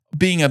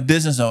being a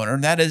business owner.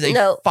 And that is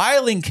a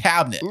filing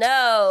cabinet.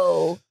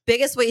 No.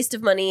 Biggest waste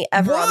of money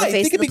ever on the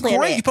face of the planet.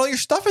 Great. You put all your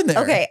stuff in there.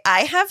 Okay,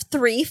 I have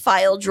 3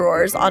 file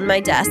drawers on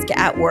my desk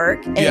at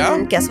work.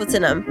 And guess what's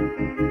in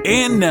them?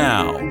 And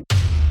now.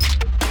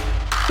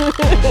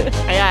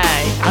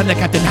 Aye. I'm the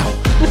captain now.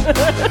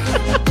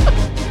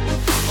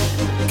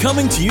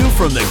 Coming to you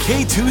from the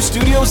K2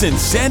 Studios in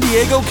San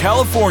Diego,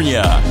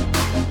 California.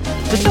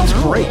 This sounds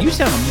great. You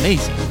sound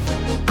amazing.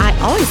 I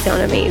always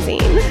sound amazing.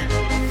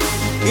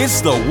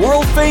 It's the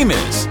world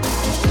famous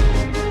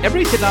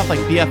Everybody's hitting off like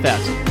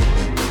BFFs.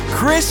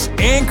 Chris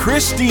and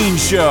Christine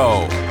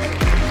Show.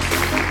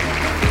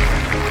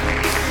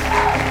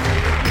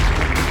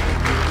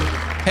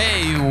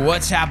 Hey,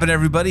 what's happening,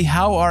 everybody?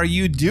 How are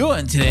you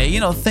doing today?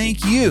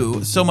 Thank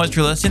you so much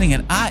for listening,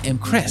 and I am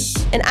Chris.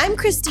 And I'm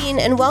Christine,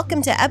 and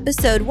welcome to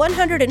episode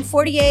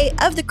 148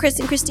 of the Chris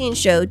and Christine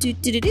Show.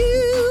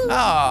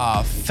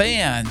 Oh,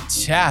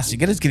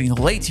 fantastic. It is getting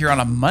late here on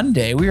a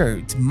Monday.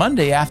 It's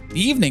Monday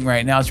evening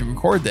right now as we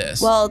record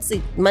this. Well, it's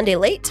like Monday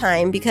late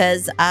time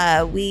because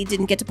we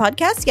didn't get to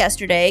podcast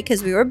yesterday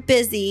because we were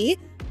busy,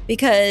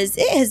 because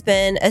it has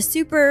been a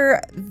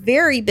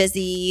very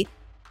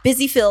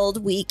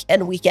busy-filled week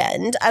and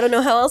weekend. I don't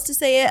know how else to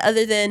say it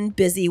other than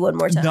busy one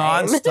more time.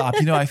 Non-stop.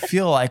 I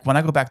feel like when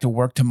I go back to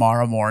work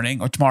tomorrow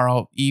morning or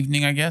tomorrow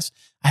evening, I guess,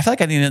 I feel like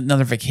I need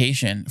another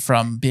vacation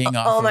from being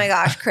off. Oh my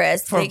gosh,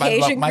 Chris. Chris.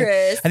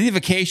 I need a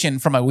vacation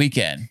from my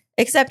weekend.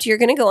 Except you're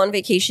going to go on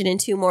vacation in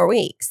 2 more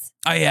weeks.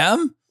 I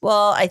am?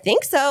 Well, I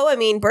think so. I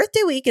mean,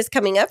 birthday week is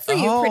coming up for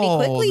you pretty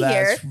quickly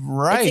here. That's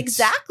right. It's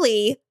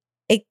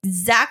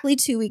exactly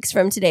 2 weeks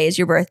from today is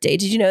your birthday.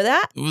 Did you know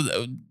that?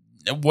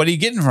 What are you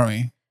getting from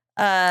me?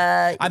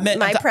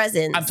 My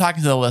presents. I'm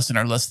talking to the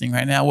listener listening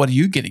right now. What are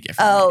you going to get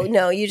from me? Oh,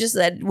 no, you just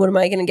said, what am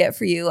I going to get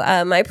for you?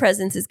 My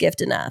presents is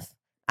gift enough.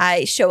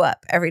 I show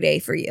up every day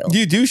for you.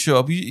 You do show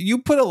up. You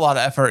put a lot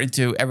of effort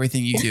into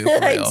everything you do. For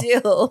real.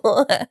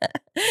 I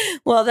do.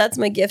 Well, that's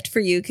my gift for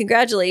you.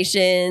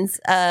 Congratulations.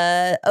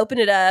 Open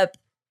it up.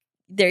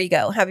 There you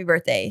go. Happy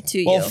birthday to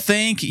you. Well,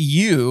 thank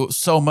you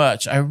so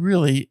much. I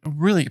really,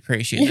 really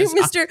appreciate this.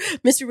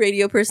 Mr.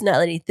 Radio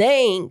Personality,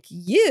 thank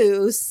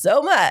you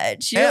so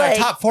much. And our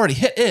top 40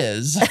 hit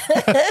is...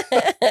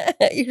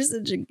 You're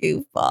such a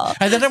goofball.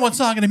 And the number 1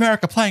 song in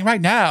America playing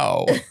right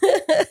now.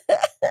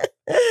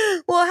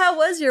 Well, how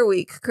was your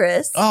week,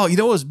 Chris? Oh,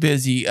 it was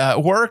busy.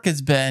 Work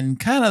has been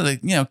kind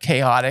of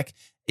chaotic.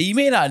 You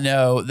may not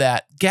know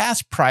that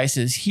gas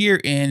prices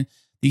here in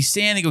the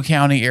San Diego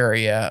County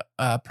area,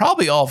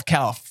 probably all of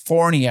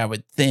California, I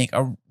would think,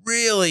 are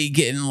really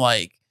getting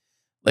like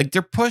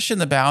they're pushing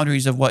the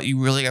boundaries of what you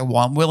really are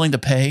willing to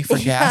pay for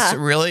gas.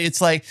 Really,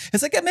 it's like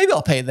maybe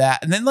I'll pay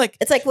that, and then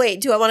it's like, wait,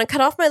 do I want to cut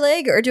off my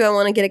leg or do I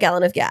want to get a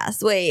gallon of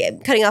gas?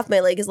 Wait, cutting off my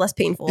leg is less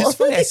painful. It's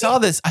funny. I saw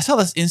this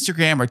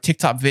Instagram or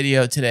TikTok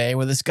video today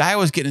where this guy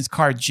was getting his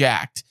car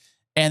jacked,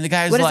 and the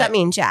guy was what does that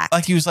mean, jacked?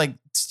 Like he was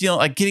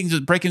stealing,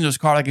 breaking into his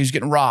car like he was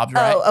getting robbed,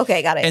 right? Oh,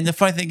 okay, got it. And the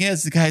funny thing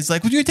is, the guy's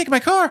like, "Well, you taking my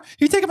car?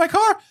 You taking my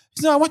car?"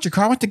 He said, "No, I want your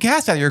car. I want the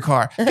gas out of your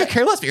car. I don't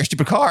care less about your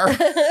stupid car.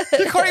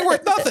 Your car ain't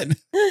worth nothing.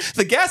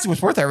 The gas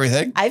was worth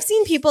everything." I've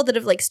seen people that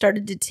have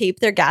started to tape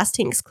their gas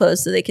tanks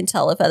closed so they can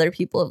tell if other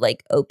people have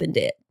opened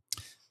it.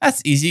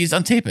 That's easy. Just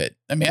untape it.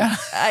 I mean,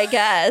 I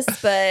guess,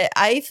 but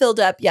I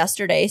filled up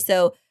yesterday.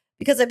 So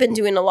because I've been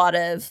doing a lot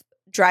of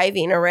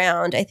driving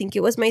around, I think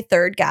it was my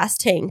 3rd gas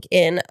tank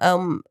in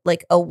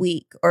a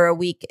week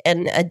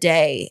and a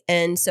day.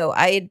 And so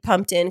I had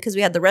pumped in, because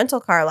we had the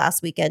rental car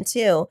last weekend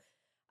too.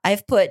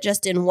 I've put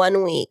just in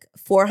 1 week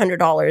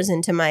 $400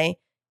 into my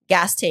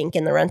gas tank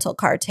in the rental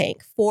car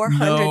tank.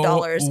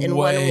 $400 in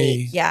 1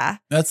 week. Yeah.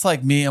 That's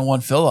like me in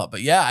one fill up.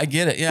 But yeah, I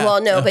get it. Yeah. Well,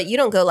 no, but you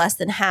don't go less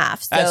than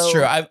half. So. That's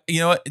true.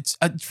 It's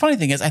a funny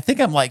thing is I think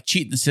I'm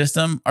cheating the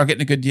system or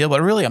getting a good deal,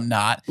 but really I'm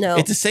not. No.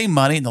 It's the same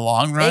money in the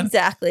long run.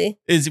 Exactly.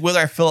 Is whether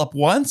I fill up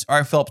once or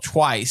I fill up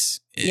twice.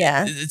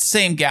 Yeah. It's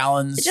same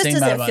gallons. It just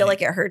doesn't feel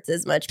like it hurts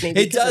as much.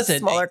 Maybe it doesn't.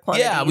 Smaller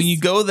quantities. Yeah. When you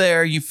go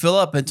there, you fill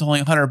up, it's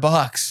only $100.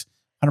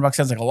 $100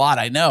 sounds like a lot.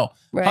 I know.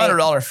 Right.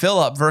 $100 fill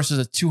up versus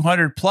a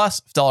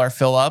 $200+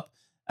 fill up.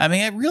 I mean,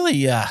 it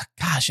really,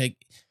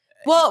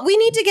 Well, we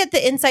need to get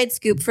the inside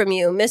scoop from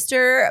you,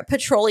 Mr.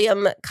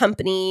 Petroleum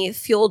Company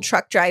fuel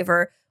truck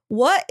driver.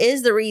 What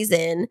is the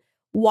reason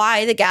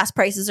why the gas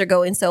prices are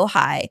going so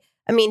high?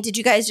 I mean, did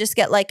you guys just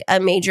get a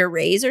major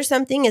raise or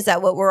something? Is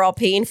that what we're all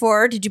paying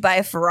for? Did you buy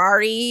a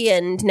Ferrari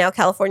and now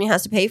California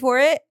has to pay for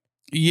it?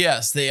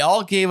 Yes, they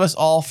all gave us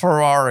all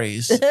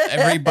Ferraris.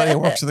 Everybody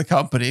works at the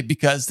company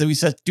because they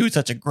do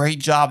such a great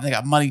job. And they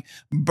got money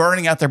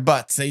burning out their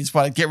butts. They just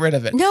want to get rid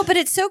of it. No, but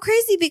it's so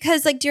crazy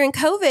because during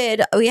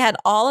COVID, we had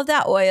all of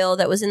that oil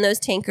that was in those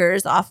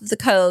tankers off of the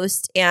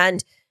coast,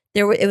 and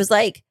it was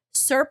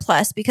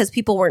surplus because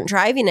people weren't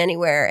driving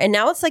anywhere. And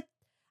now it's I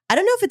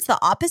don't know if it's the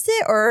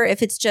opposite or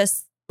if it's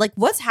just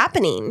what's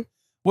happening.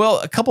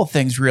 Well, a couple of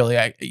things, really.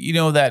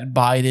 That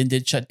Biden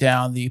did shut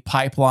down the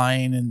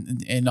pipeline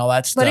and all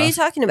that stuff. What are you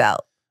talking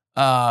about?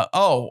 I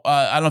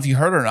don't know if you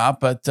heard or not,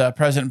 but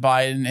President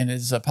Biden and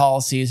his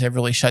policies have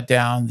really shut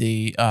down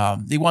the.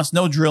 He wants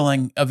no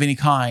drilling of any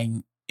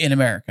kind in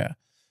America.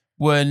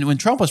 When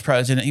Trump was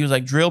president, he was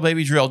like, drill,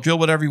 baby, drill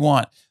whatever you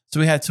want. So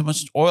we had so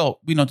much oil,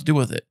 we know what to do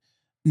with it.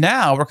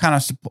 Now we're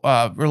kind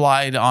of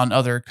relied on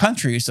other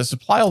countries to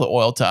supply all the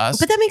oil to us.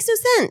 But that makes no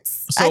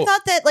sense. So- I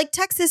thought that like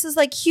Texas is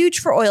like huge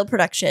for oil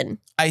production.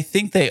 I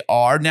think they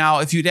are. Now,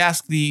 if you'd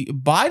ask the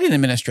Biden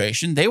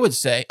administration, they would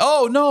say,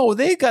 oh, no,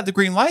 they got the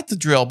green light to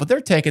drill, but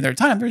they're taking their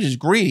time. They're just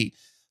greedy.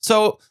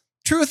 So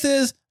truth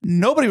is,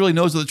 nobody really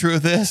knows what the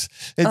truth is.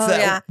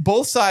 It's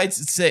both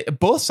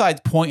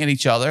sides point at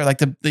each other. Like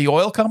the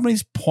oil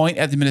companies point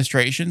at the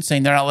administration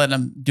saying they're not letting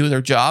them do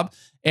their job.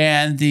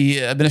 And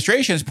the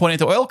administration is pointing at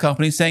the oil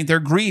companies saying they're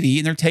greedy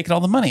and they're taking all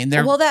the money. And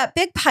well, that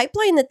big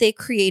pipeline that they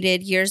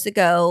created years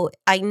ago,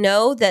 I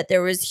know that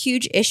there was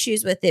huge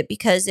issues with it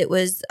because it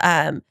was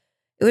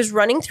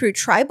running through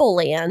tribal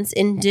lands,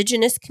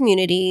 indigenous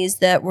communities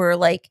that were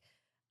like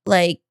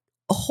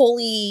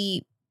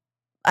holy,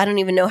 I don't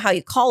even know how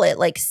you call it,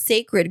 like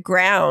sacred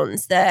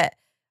grounds that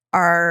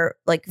are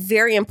like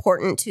very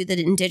important to the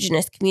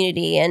indigenous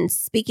community. And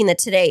speaking that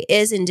today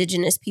is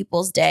Indigenous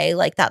Peoples Day,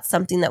 like that's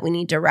something that we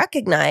need to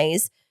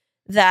recognize,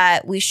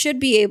 that we should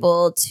be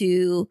able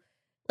to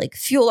like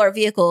fuel our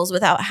vehicles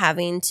without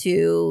having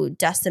to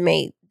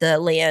decimate the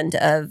land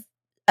of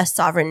a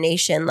sovereign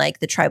nation like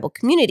the tribal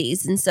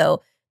communities. And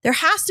so there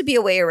has to be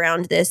a way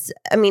around this.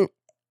 I mean,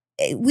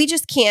 we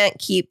just can't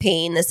keep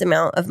paying this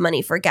amount of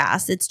money for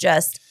gas. It's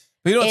just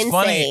But you know what's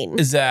insane.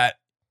 funny is that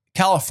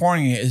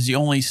California is the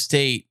only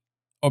state,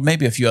 or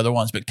maybe a few other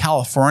ones, but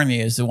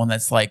California is the one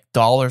that's like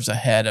dollars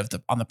ahead of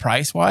on the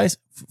price wise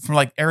from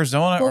like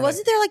Arizona. Well,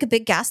 wasn't there like a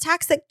big gas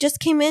tax that just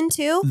came in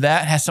too?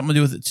 That has something to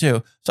do with it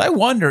too. So I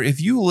wonder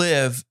if you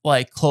live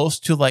like close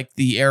to like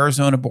the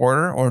Arizona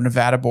border or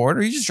Nevada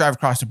border, you just drive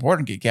across the border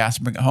and get gas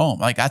and bring it home.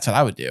 Like that's what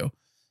I would do.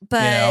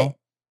 But you know?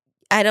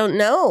 I don't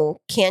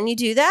know. Can you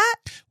do that?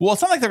 Well,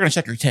 it's not like they're going to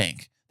check your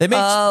tank. They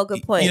may,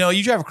 Good point. You know,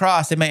 you drive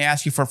across, they may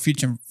ask you for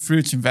fruits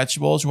and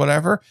vegetables or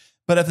whatever.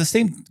 But if the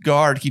same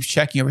guard keeps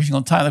checking every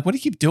single time, like, what do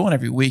you keep doing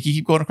every week? You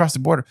keep going across the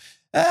border.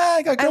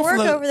 I got a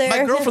girlfriend over there.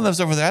 My girlfriend lives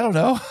over there. I don't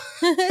know.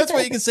 That's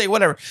why you can say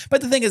whatever.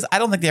 But the thing is, I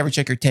don't think they ever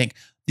check your tank.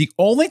 The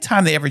only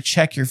time they ever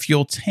check your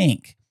fuel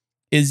tank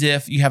is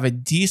if you have a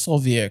diesel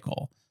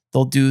vehicle.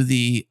 They'll do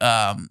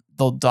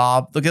they'll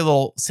get a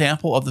little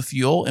sample of the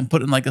fuel and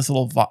put it in like this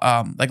little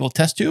little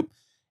test tube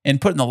and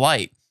put it in the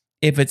light.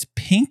 If it's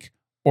pink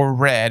or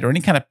red or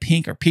any kind of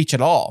pink or peach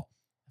at all,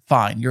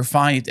 fine. You're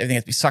fine. Everything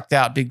has to be sucked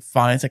out. Big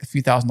fine. It's like a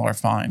few $1,000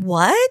 fine.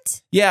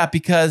 What? Yeah,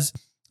 because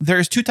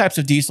there's two types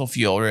of diesel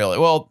fuel, really.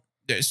 Well,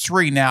 there's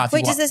three now.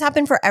 Wait, does this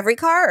happen for every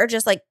car or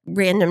just like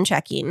random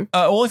checking?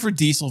 Only for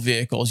diesel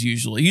vehicles,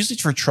 usually. Usually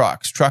it's for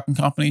trucking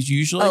companies,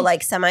 usually. Oh,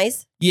 like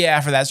semis? Yeah,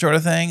 for that sort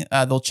of thing.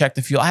 They'll check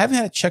the fuel. I haven't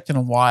had it checked in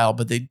a while,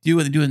 but when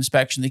they do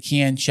inspection, they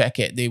can check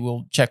it. They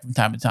will check from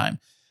time to time.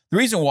 The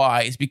reason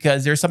why is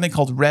because there's something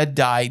called red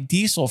dye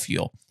diesel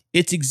fuel.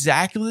 It's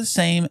exactly the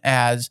same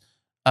as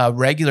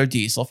regular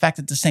diesel. In fact,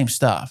 it's the same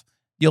stuff.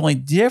 The only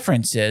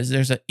difference is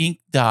there's an ink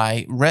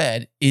dye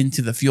red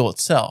into the fuel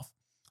itself.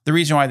 The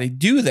reason why they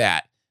do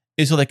that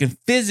is so they can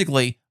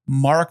physically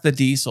mark the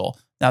diesel.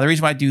 Now, the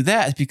reason why I do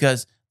that is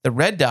because the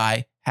red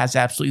dye has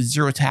absolutely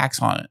zero tax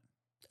on it.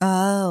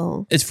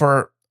 Oh. It's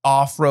for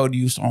off-road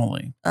use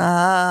only.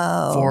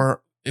 Oh.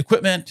 For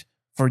equipment,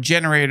 for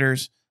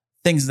generators,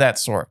 things of that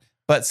sort.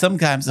 But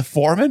sometimes the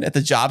foreman at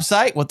the job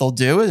site, what they'll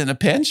do is in a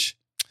pinch,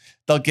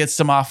 they'll get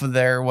some off of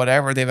their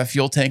whatever. They have a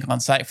fuel tank on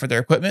site for their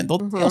equipment.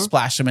 They'll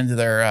splash them into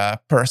their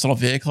personal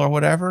vehicle or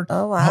whatever.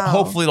 Oh, wow.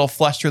 Hopefully it'll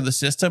flush through the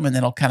system and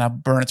then it'll kind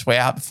of burn its way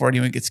out before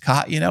anyone gets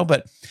caught, you know.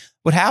 But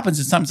what happens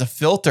is sometimes the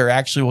filter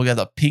actually will get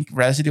a pink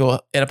residue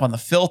will end up on the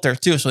filter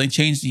too. So they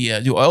change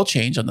do oil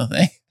change on the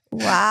thing.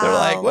 Wow. They're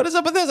like, what is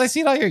up with this? I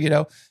see it all here, you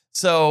know.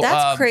 So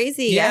that's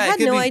crazy. Yeah, I had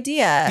no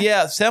idea.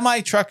 Yeah,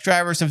 semi-truck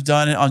drivers have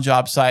done it on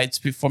job sites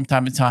from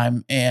time to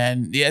time.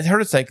 And yeah, I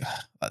heard it's like,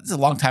 this is a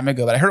long time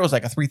ago, but I heard it was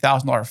like a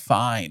 $3,000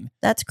 fine.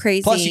 That's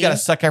crazy. Plus, you got to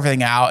suck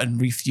everything out and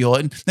refuel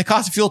it. And the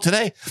cost of fuel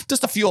today,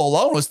 just the fuel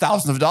alone was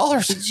thousands of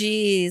dollars.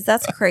 Jeez,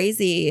 that's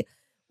crazy.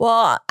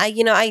 Well,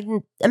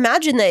 I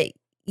imagine that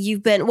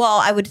you've been,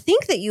 I would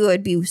think that you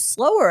would be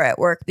slower at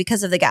work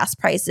because of the gas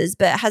prices,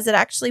 but has it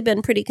actually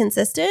been pretty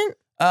consistent?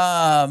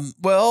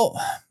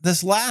 Well,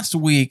 this last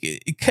week,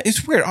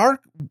 it's weird.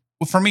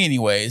 For me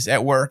anyways,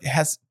 at work, it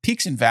has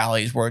peaks and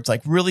valleys where it's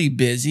like really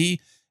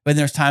busy, but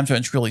there's times when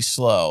it's really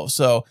slow.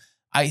 So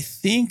I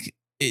think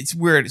it's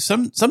weird.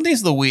 Some days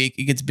of the week,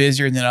 it gets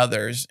busier than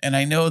others. And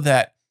I know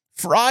that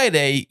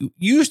Friday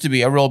used to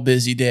be a real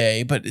busy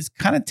day, but it's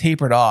kind of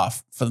tapered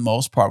off for the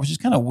most part, which is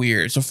kind of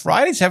weird. So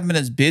Fridays haven't been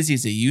as busy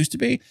as they used to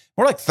be.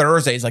 More like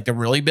Thursdays, like the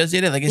really busy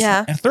day. Like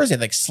Thursday,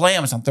 like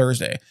slams on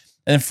Thursday.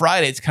 And then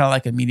Friday, it's kind of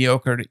like a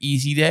mediocre to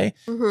easy day.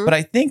 But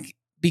I think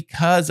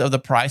because of the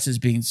prices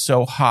being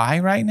so high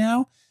right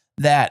now,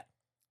 that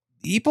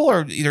people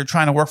are either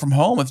trying to work from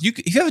home. If you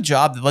have a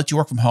job that lets you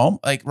work from home,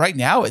 like right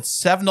now, it's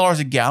 $7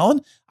 a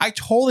gallon. I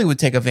totally would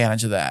take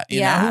advantage of that.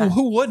 You know,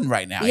 who wouldn't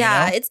right now?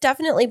 Yeah, you know? it's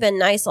definitely been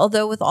nice.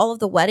 Although with all of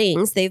the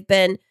weddings, they've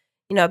been,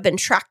 I've been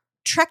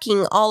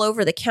trekking all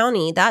over the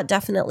county. That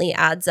definitely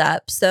adds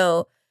up.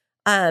 So,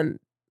 I'm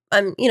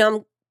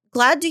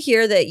glad to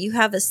hear that you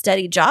have a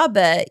steady job,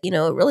 but it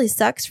really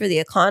sucks for the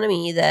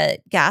economy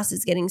that gas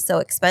is getting so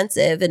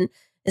expensive. And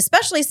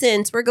especially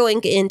since we're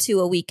going into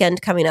a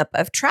weekend coming up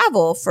of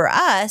travel for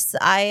us,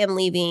 I am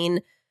leaving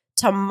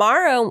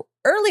tomorrow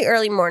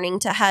early morning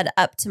to head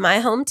up to my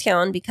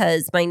hometown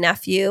because my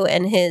nephew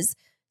and his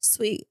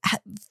sweet,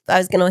 I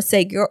was going to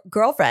say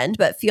girlfriend,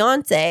 but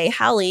fiance,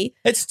 Hallie.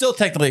 It's still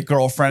technically a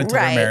girlfriend until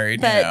they're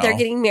married. But they're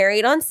getting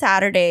married on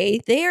Saturday.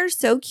 They are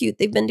so cute.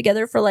 They've been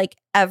together for like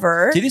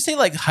ever. Did you say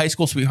like high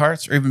school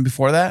sweethearts or even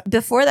before that?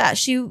 Before that,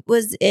 she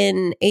was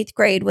in 8th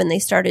grade when they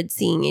started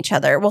seeing each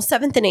other. Well,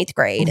 7th and 8th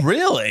grade.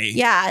 Really?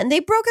 Yeah. And they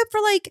broke up for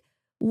like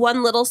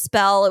one little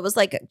spell. It was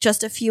like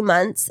just a few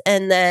months.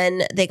 And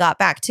then they got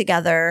back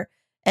together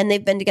and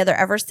they've been together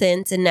ever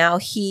since. And now I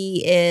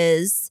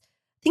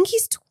think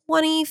he's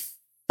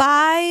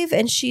 25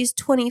 and she's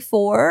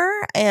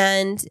 24.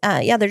 And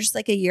they're just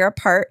like a year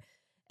apart.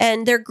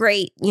 And they're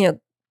great,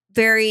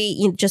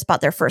 just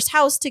bought their first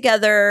house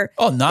together.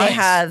 Oh,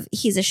 nice.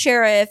 He's a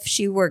sheriff.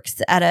 She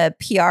works at a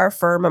PR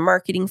firm, a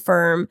marketing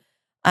firm.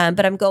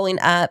 But I'm going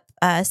up,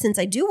 since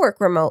I do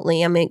work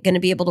remotely, I'm going to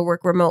be able to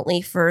work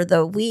remotely for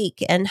the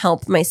week and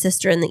help my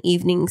sister in the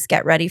evenings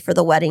get ready for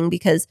the wedding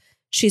because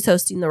she's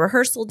hosting the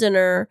rehearsal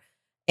dinner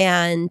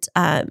and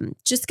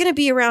just going to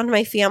be around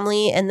my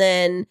family. And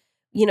then,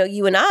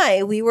 you and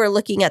I, we were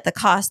looking at the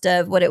cost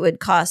of what it would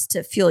cost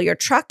to fuel your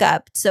truck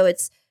up. So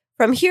it's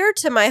from here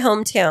to my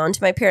hometown,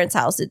 to my parents'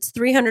 house, it's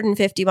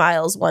 350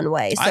 miles one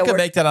way. So I could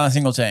make that on a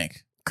single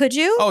tank. Could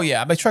you? Oh,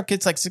 yeah. My truck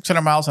gets like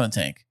 600 miles on a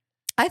tank.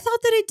 I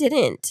thought that it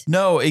didn't.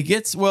 No, it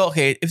gets,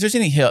 okay, if there's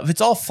any hill, if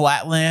it's all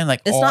flat land,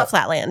 like it's not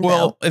flat land.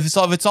 Well, if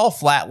it's all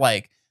flat,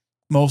 like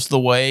most of the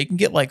way, you can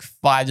get like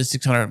 500 to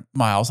 600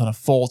 miles on a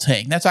full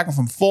tank. That's talking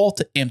from full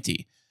to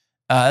empty.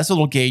 That's a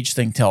little gauge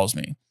thing tells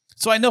me.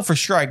 So I know for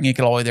sure I can get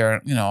all the way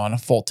there, on a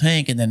full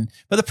tank.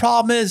 But the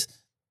problem is,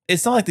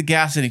 it's not like the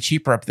gas is any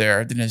cheaper up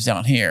there than it is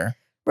down here.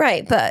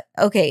 Right. But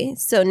okay.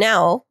 So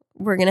now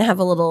we're going to have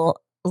a little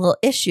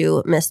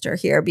issue, mister,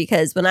 here,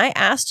 because when I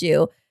asked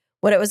you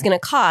what it was going to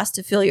cost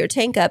to fill your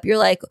tank up, you're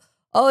like,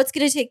 oh, it's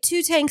going to take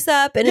 2 tanks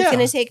up and it's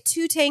going to take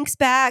 2 tanks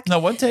back. No,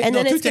 one tank. And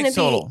then two it's going to be,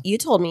 total. You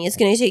told me it's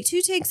going to take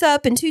 2 tanks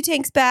up and 2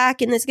 tanks back.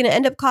 And it's going to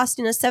end up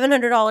costing us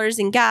 $700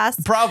 in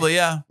gas. Probably,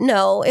 yeah.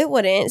 No, it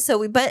wouldn't.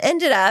 So but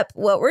ended up,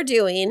 what we're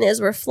doing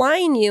is we're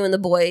flying you and the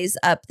boys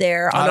up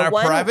there on our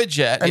private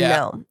jet. Yeah.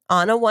 No,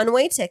 on a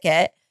one-way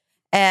ticket.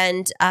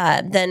 And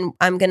then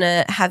I'm going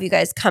to have you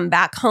guys come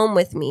back home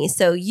with me.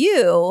 So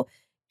you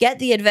get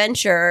the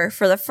adventure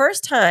for the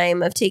first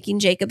time of taking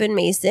Jacob and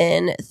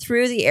Mason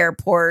through the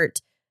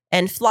airport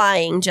and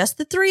flying, just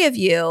the 3 of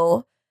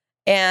you.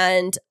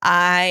 And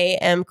I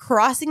am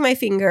crossing my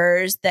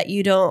fingers that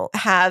you don't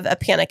have a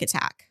panic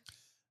attack.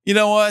 You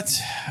know what?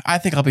 I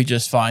think I'll be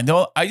just fine.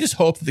 I just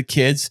hope that the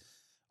kids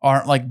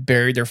aren't like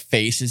buried their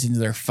faces into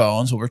their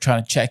phones while we're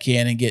trying to check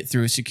in and get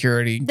through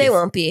security. They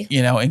won't be.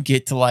 And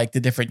get to like the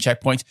different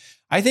checkpoints.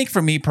 I think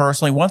for me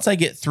personally, once I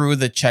get through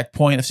the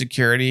checkpoint of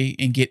security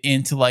and get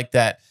into like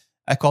that,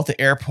 I call it the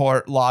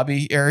airport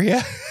lobby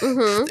area,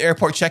 the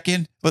airport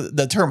check-in,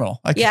 the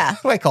terminal. What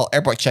do I call it?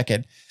 Airport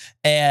check-in.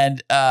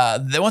 And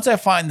then once I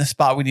find the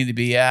spot we need to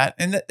be at,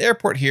 and the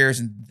airport here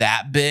isn't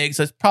that big,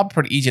 so it's probably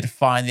pretty easy to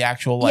find the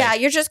actual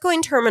you're just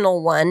going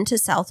Terminal 1 to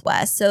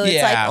Southwest. So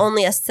it's like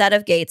only a set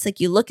of gates. Like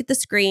you look at the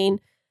screen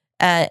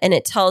and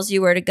it tells you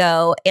where to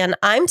go. And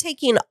I'm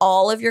taking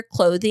all of your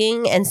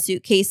clothing and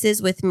suitcases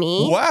with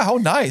me. Wow, how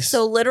nice.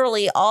 So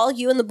literally all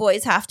you and the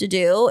boys have to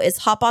do is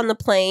hop on the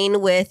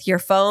plane with your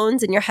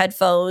phones and your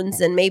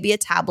headphones and maybe a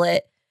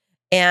tablet.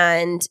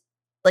 And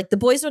like the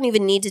boys don't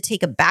even need to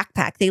take a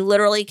backpack. They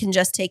literally can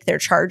just take their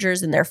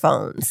chargers and their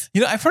phones.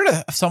 I've heard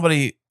of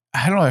somebody,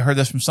 I don't know, I heard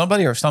this from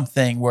somebody or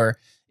something where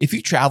if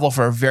you travel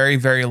for a very,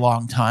 very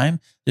long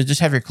time, you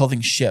just have your clothing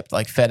shipped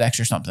like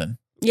FedEx or something.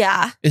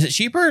 Yeah. Is it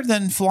cheaper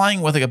than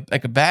flying with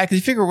like a bag? Because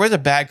you figure where the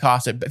bag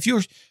costs it. If you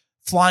were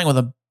flying with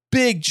a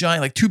big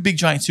giant, like 2 big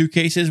giant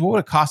suitcases, what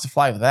would it cost to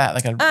fly with that?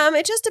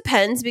 It just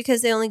depends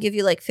because they only give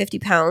you like 50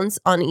 pounds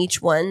on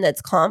each one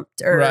that's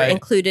comped or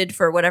included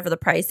for whatever the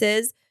price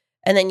is.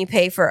 And then you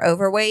pay for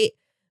overweight.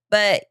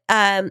 But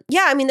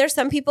there's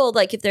some people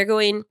like if they're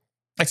going,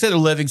 like say they're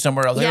living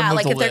somewhere else.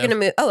 Like if they're going to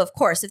move. Oh, of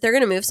course. If they're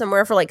going to move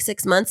somewhere for like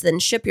 6 months, then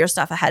ship your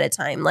stuff ahead of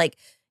time. Like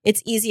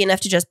it's easy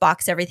enough to just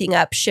box everything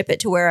up, ship it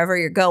to wherever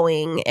you're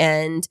going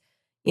and,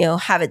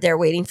 have it there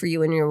waiting for you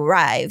when you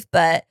arrive.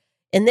 But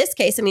in this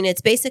case,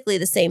 it's basically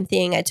the same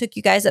thing. I took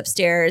you guys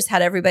upstairs,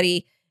 had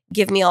everybody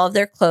give me all of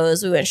their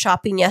clothes. We went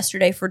shopping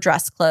yesterday for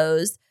dress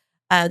clothes.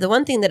 The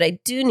one thing that I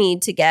do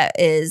need to get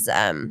is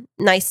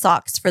nice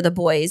socks for the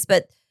boys.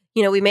 But,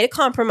 we made a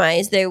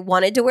compromise. They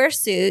wanted to wear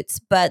suits,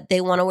 but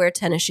they want to wear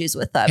tennis shoes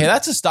with them. Hey,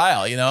 that's a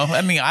style,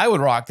 I mean, I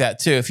would rock that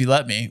too if you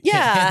let me.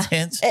 Yeah.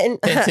 Hint.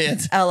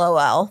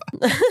 LOL.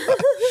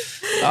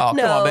 Oh, come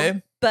on,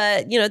 babe.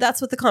 But,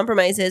 that's what the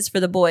compromise is for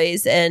the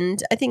boys.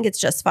 And I think it's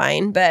just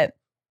fine. But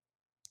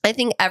I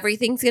think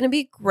everything's going to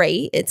be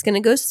great. It's going to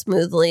go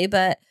smoothly.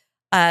 But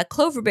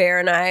Clover Bear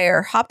and I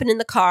are hopping in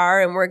the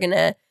car and we're going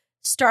to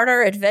start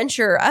our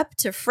adventure up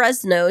to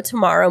Fresno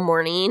tomorrow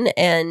morning.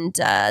 And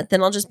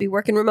then I'll just be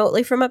working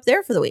remotely from up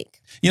there for the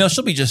week.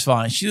 She'll be just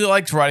fine. She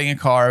likes riding a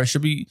car.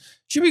 She'll be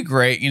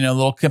great. A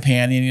little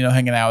companion,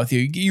 hanging out with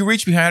you. You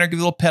reach behind her, give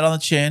a little pet on the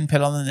chin,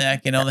 pet on the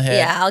neck, on the head.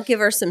 Yeah, I'll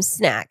give her some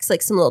snacks,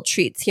 like some little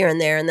treats here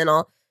and there. And then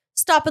I'll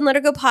stop and let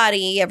her go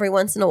potty every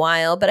once in a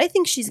while. But I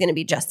think she's going to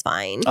be just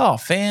fine. Oh,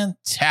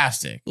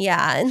 fantastic.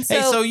 Yeah. And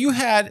so you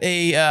had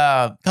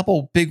a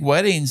couple big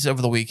weddings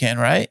over the weekend,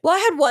 right? Well, I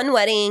had one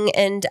wedding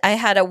and I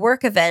had a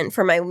work event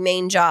for my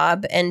main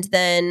job. And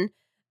then,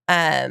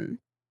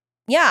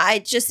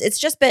 it's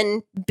just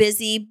been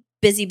busy,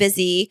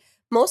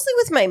 mostly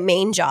with my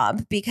main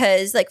job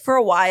because like for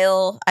a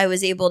while I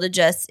was able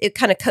to it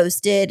kind of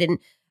coasted and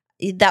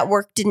that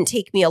work didn't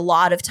take me a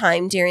lot of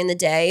time during the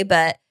day,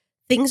 but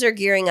things are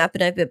gearing up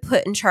and I've been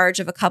put in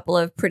charge of a couple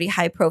of pretty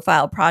high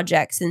profile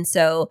projects. And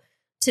so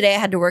today I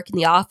had to work in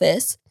the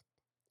office.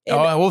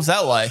 What was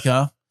that like,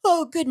 huh?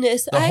 Oh,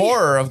 goodness. The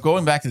horror of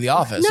going back to the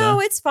office. No,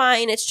 huh? It's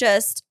fine. It's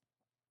just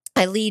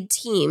I lead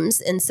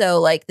teams. And so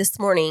like this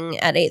morning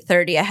at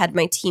 8:30, I had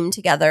my team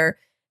together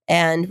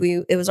and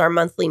it was our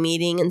monthly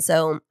meeting. And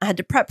so I had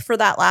to prep for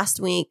that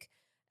last week.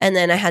 And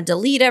then I had to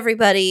lead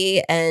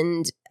everybody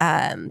and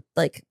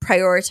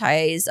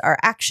prioritize our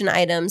action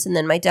items. And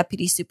then my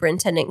deputy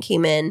superintendent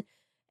came in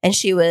and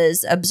she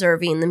was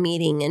observing the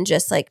meeting and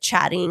just like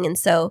chatting. And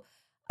so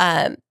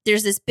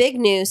there's this big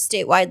new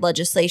statewide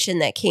legislation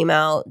that came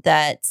out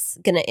that's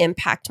going to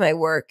impact my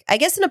work, I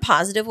guess in a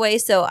positive way.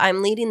 So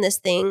I'm leading this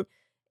thing.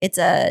 It's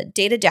a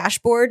data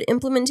dashboard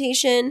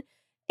implementation.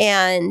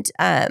 And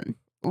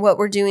what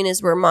we're doing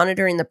is we're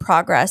monitoring the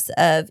progress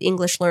of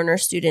English learner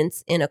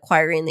students in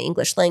acquiring the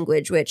English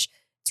language, which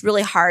it's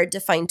really hard to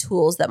find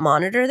tools that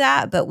monitor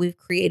that, but we've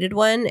created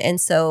one. And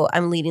so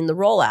I'm leading the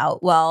rollout.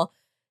 Well,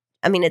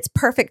 I mean, it's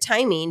perfect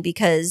timing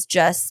because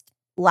just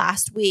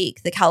last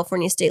week, the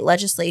California State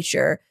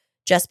Legislature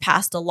just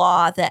passed a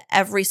law that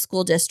every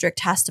school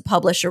district has to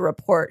publish a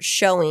report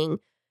showing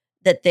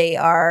that they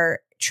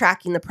are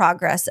tracking the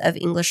progress of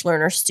English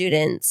learner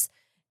students.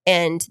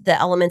 And the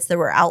elements that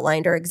were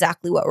outlined are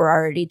exactly what we're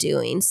already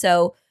doing.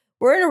 So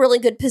we're in a really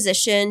good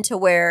position to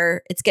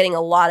where it's getting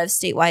a lot of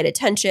statewide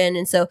attention.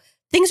 And so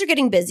things are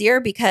getting busier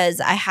because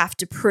I have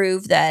to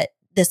prove that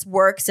this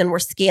works and we're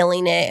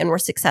scaling it and we're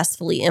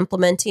successfully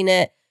implementing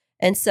it.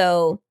 And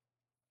so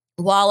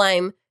while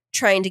I'm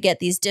trying to get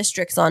these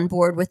districts on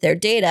board with their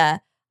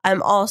data,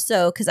 I'm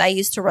also, because I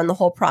used to run the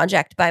whole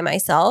project by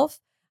myself,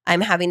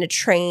 I'm having to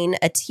train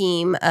a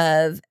team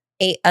of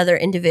 8 other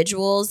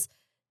individuals.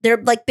 They're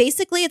like,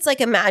 basically, it's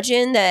like,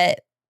 imagine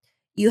that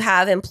you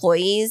have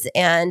employees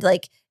and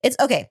like, it's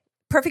okay.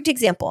 Perfect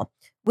example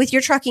with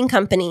your trucking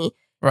company.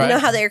 Right. You know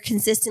how they're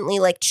consistently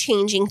like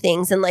changing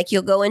things and like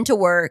you'll go into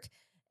work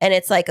and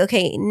it's like,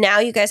 okay, now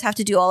you guys have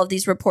to do all of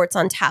these reports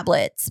on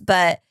tablets.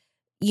 But,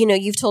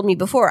 you've told me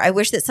before, I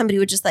wish that somebody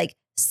would just like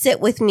sit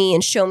with me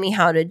and show me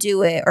how to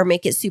do it or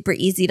make it super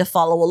easy to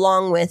follow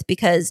along with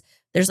because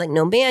there's like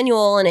no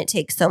manual and it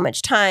takes so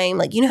much time.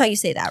 Like, how you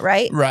say that,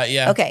 right? Right.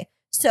 Yeah. Okay.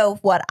 So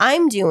what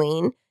I'm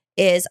doing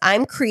is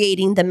I'm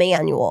creating the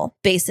manual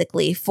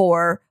basically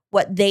for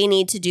what they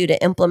need to do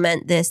to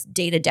implement this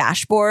data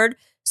dashboard.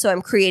 So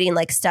I'm creating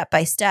like step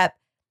by step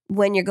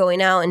when you're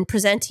going out and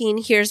presenting,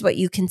 here's what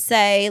you can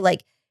say,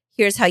 like,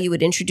 here's how you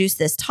would introduce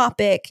this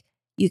topic.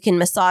 You can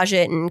massage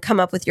it and come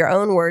up with your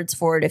own words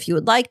for it if you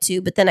would like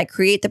to. But then I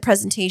create the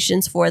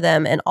presentations for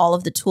them and all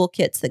of the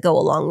toolkits that go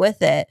along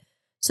with it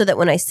so that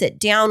when I sit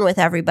down with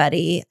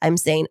everybody, I'm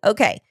saying,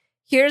 okay,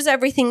 here's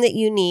everything that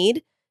you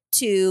need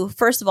to,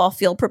 first of all,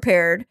 feel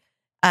prepared.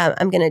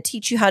 I'm going to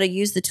teach you how to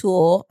use the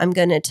tool. I'm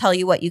going to tell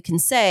you what you can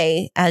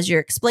say as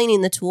you're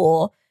explaining the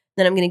tool.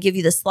 Then I'm going to give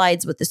you the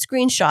slides with the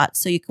screenshots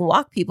so you can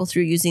walk people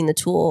through using the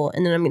tool.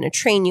 And then I'm going to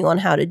train you on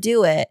how to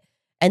do it.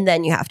 And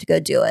then you have to go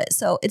do it.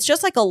 So it's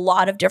just like a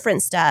lot of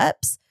different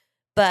steps,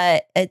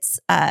 but it's,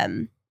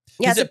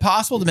 is it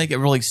possible to make it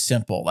really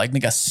simple? Like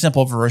make a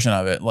simple version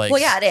of it? Like, well,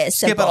 yeah, it is.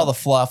 Skip out all the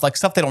fluff, like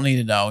stuff they don't need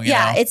to know. You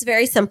know? It's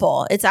very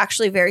simple. It's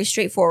actually very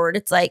straightforward.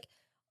 It's like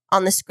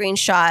on the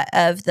screenshot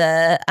of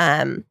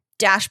the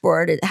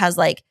dashboard, it has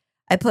like,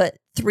 I put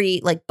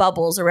 3 like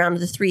bubbles around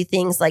the 3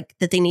 things like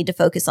that they need to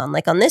focus on.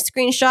 Like on this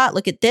screenshot,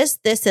 look at this,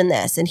 this, and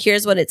this, and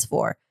here's what it's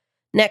for.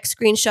 Next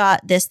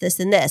screenshot, this,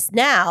 this, and this.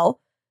 Now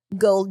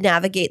go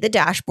navigate the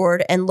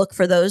dashboard and look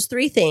for those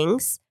 3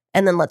 things.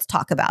 And then let's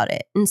talk about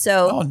it. And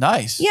so, oh,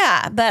 nice.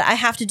 Yeah, but I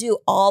have to do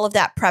all of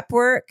that prep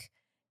work.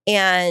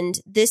 And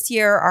this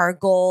year, our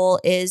goal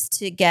is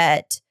to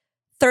get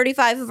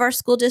 35 of our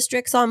school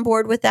districts on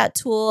board with that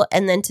tool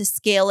and then to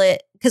scale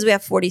it because we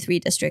have 43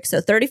 districts. So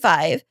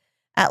 35.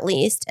 at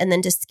least, and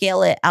then to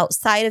scale it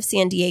outside of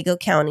San Diego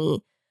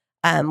County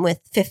with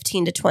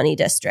 15 to 20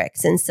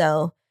 districts. And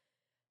so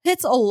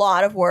it's a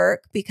lot of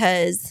work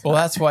because... Well,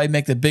 that's why I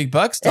make the big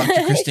bucks,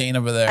 Dr. Christine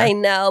over there. I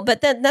know,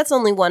 but that's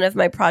only one of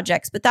my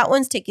projects. But that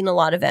one's taking a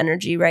lot of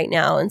energy right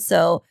now. And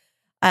so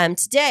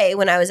today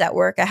when I was at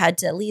work, I had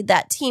to lead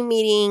that team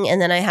meeting,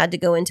 and then I had to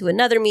go into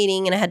another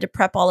meeting, and I had to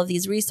prep all of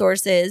these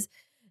resources.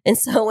 And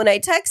so when I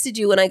texted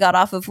you when I got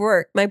off of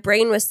work, my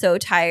brain was so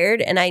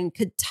tired, and I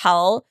could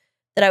tell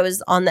that I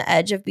was on the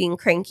edge of being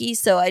cranky.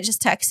 So I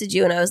just texted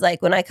you, and I was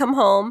like, when I come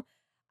home,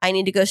 I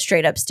need to go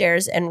straight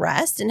upstairs and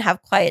rest and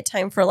have quiet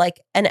time for like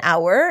an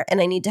hour. And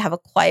I need to have a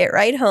quiet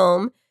ride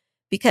home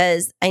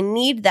because I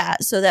need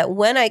that so that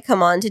when I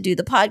come on to do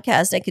the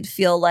podcast, I could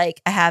feel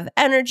like I have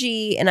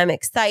energy and I'm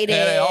excited.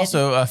 And I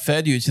also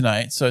fed you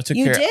tonight. So I took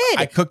You care. did.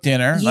 I cooked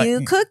dinner.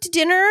 You cooked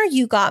dinner.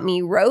 You got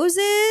me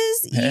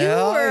roses. You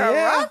Hell were a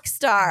yeah. rock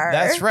star.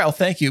 That's right. Well,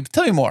 thank you.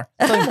 Tell me more.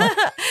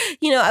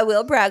 I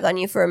will brag on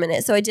you for a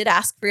minute. So I did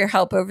ask for your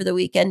help over the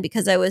weekend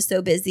because I was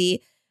so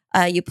busy.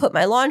 You put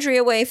my laundry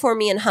away for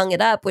me and hung it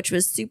up, which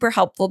was super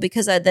helpful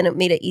because then it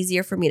made it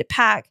easier for me to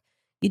pack.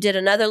 You did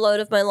another load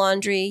of my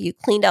laundry. You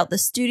cleaned out the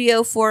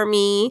studio for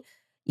me.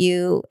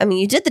 You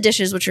did the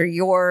dishes, which are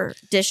your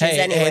dishes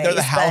anyway. Hey, they're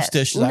the house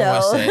dishes, I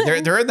want to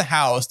say. They're in the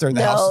house. They're in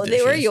the house dishes.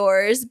 No, they were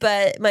yours.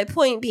 But my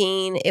point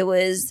being, it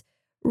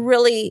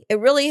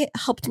really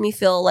helped me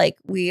feel like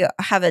we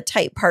have a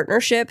tight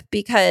partnership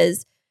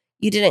because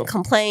you didn't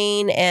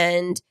complain.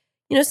 And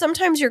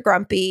sometimes you're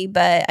grumpy,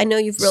 but I know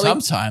you've really...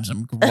 Sometimes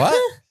I'm...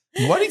 What?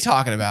 What are you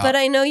talking about? But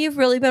I know you've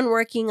really been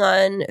working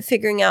on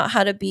figuring out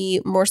how to be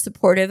more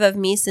supportive of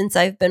me since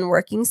I've been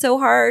working so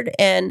hard.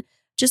 And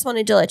just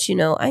wanted to let you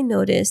know I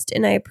noticed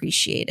and I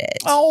appreciate it.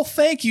 Oh,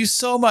 thank you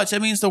so much.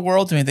 It means the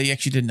world to me that you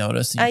actually did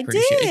notice. And you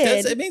appreciate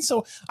it. It means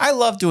so... I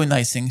love doing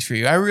nice things for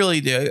you. I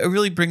really do. It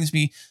really brings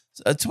me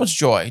so much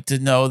joy to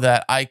know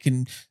that I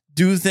can...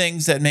 do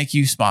things that make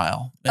you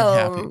smile and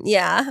happy.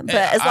 Yeah. But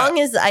as long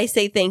as I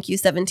say thank you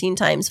 17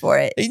 times for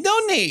it.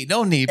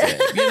 No need. Babe.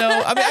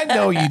 I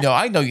know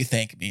I know you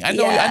thank me. I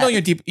know you're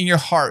deep in your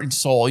heart and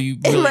soul.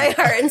 In my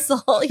heart and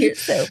soul, you're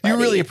so funny.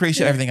 You really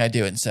appreciate everything I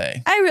do and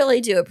say. I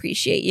really do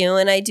appreciate you.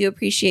 And I do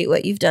appreciate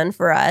what you've done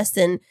for us.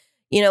 And,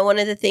 one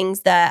of the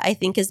things that I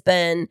think has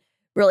been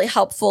really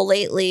helpful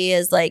lately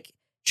is like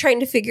trying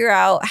to figure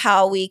out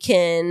how we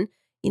can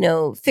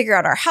figure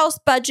out our house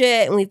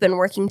budget. And we've been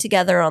working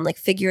together on like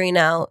figuring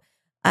out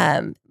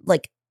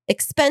like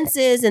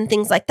expenses and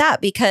things like that,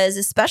 because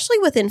especially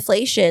with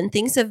inflation,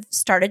 things have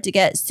started to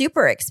get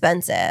super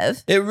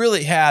expensive. It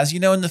really has,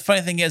 and the funny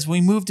thing is we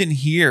moved in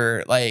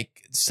here, like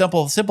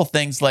simple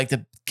things like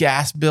the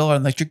gas bill or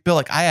electric bill.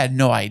 Like I had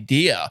no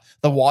idea.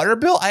 The water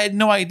bill, I had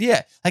no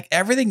idea. Like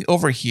everything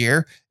over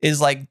here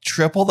is like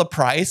triple the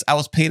price I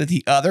was paid at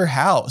the other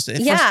house. But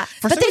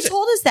they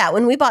told us that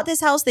when we bought this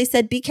house, they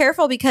said, be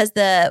careful because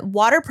the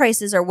water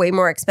prices are way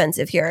more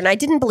expensive here. And I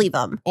didn't believe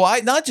them.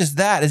 Well, not just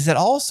that, is that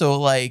also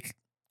like,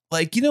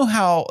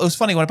 how it was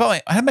funny when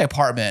I had my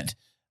apartment,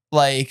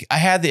 like I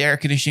had the air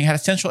conditioning, had a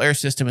central air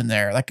system in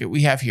there, like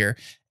we have here.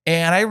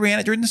 And I ran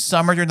it during the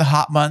summer, during the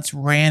hot months,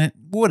 ran it,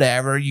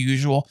 whatever,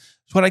 usual.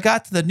 So when I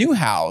got to the new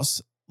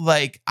house,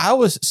 like I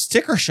was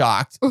sticker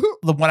shocked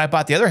when I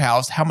bought the other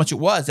house, how much it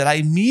was, that I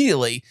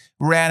immediately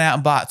ran out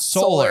and bought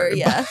solar for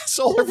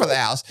the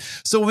house.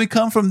 So when we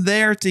come from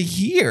there to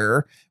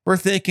here, we're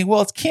thinking,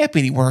 well, it can't be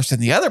any worse than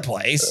the other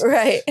place.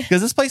 Right.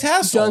 Because this place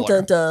has solar.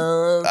 Dun,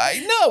 dun, dun. I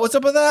know. What's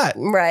up with that?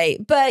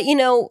 Right. But,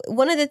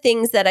 one of the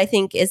things that I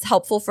think is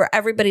helpful for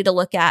everybody to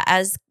look at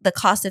as the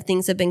cost of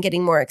things have been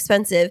getting more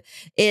expensive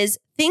is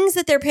things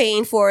that they're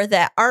paying for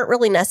that aren't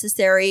really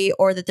necessary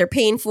or that they're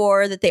paying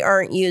for that they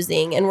aren't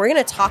using. And we're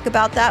going to talk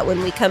about that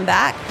when we come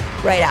back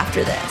right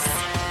after this.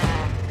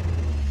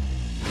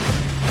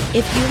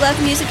 If you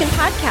love music and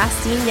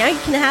podcasting, now you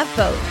can have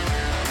both.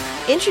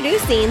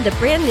 Introducing the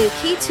brand new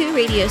K2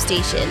 radio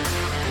station,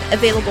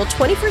 available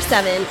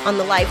 24/7 on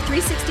the Live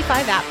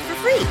 365 app for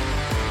free.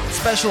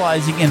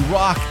 Specializing in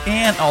rock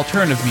and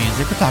alternative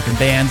music, we're talking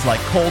bands like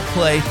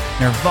Coldplay,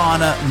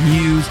 Nirvana,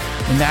 Muse,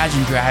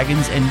 Imagine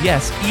Dragons, and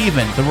yes,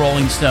 even the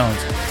Rolling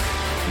Stones.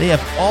 They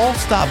have all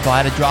stopped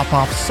by to drop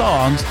off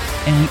songs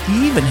and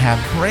even have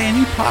brand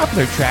new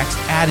popular tracks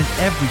added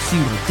every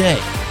single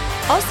day.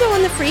 Also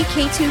on the free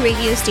K2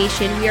 radio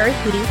station, we are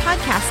including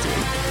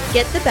podcasting.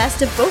 Get the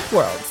best of both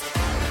worlds.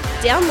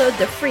 Download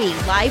the free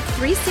Live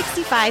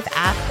 365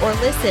 app or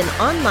listen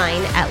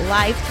online at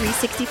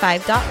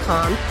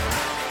live365.com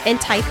and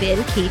type in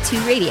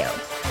K2 Radio.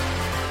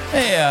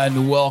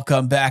 And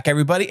welcome back,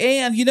 everybody.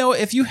 And,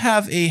 if you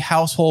have a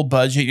household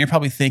budget, you're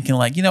probably thinking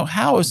like,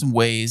 how are some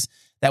ways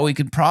that we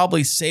could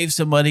probably save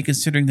some money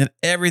considering that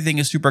everything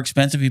is super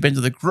expensive. If you've been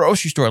to the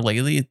grocery store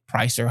lately,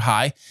 prices are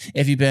high.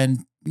 If you've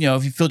been,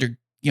 if you filled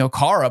your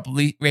car up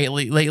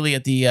lately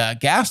at the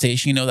gas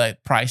station,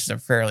 that prices are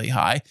fairly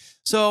high.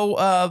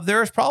 So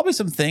there's probably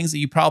some things that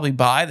you probably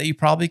buy that you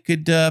probably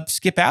could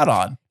skip out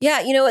on.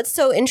 Yeah. What's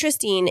so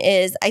interesting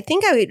is I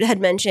think I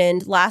had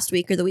mentioned last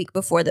week or the week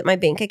before that my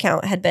bank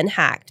account had been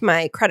hacked.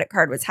 My credit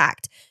card was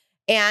hacked.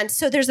 And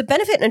so there's a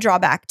benefit and a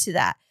drawback to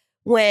that.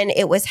 When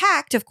it was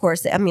hacked, of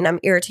course, I mean, I'm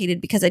irritated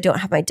because I don't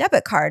have my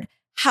debit card.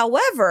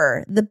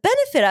 However, the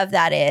benefit of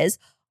that is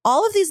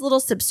all of these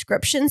little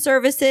subscription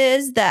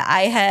services that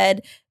I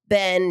had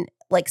been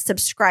like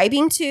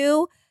subscribing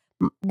to,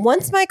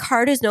 once my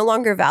card is no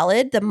longer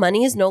valid, the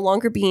money is no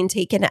longer being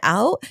taken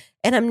out.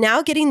 And I'm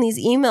now getting these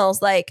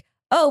emails like,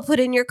 oh, put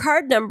in your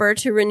card number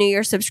to renew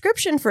your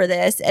subscription for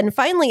this. And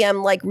finally,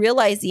 I'm like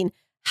realizing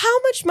how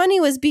much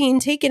money was being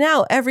taken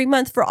out every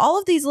month for all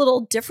of these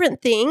little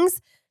different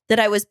things that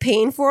I was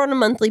paying for on a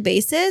monthly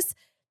basis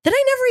that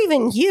I never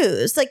even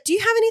used. Like, do you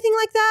have anything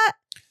like that?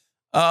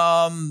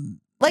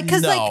 Like,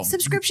 because like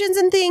subscriptions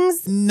and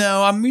things.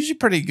 No, I'm usually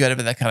pretty good at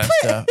that kind of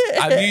stuff.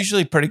 I'm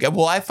usually pretty good.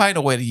 Well, I find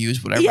a way to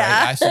use whatever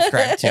I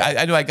subscribe to.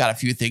 I know I got a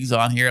few things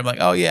on here. I'm like,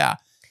 oh yeah.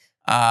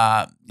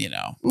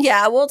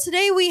 Yeah, well,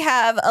 today we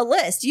have a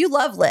list. You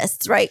love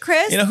lists, right,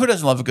 Chris? Who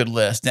doesn't love a good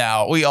list?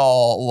 Now, we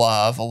all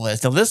love a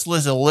list. Now, this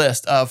list is a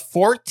list of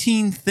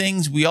 14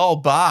 things we all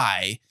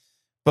buy,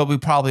 but we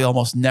probably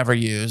almost never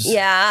use.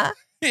 Yeah.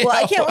 Well,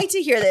 I can't wait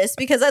to hear this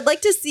because I'd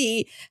like to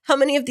see how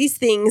many of these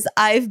things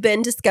I've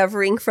been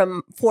discovering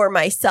for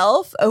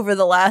myself over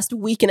the last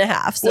week and a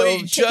half. So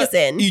take us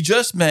in. You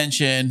just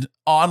mentioned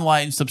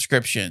online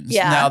subscriptions.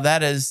 Yeah. Now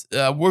that is,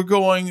 we're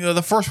going,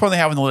 the first one they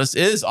have on the list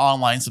is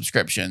online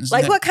subscriptions.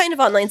 Like what kind of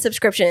online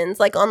subscriptions?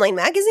 Like online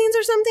magazines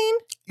or something?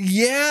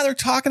 Yeah, they're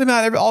talking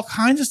about all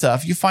kinds of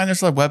stuff. You find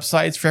there's like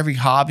websites for every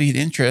hobby and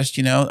interest,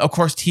 Of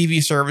course,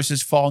 TV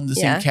services fall into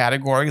the same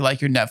category, like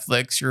your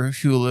Netflix, your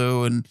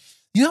Hulu, and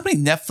you know how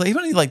many Netflix, how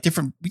many like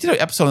different, we did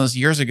an episode on this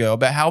years ago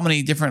about how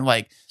many different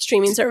like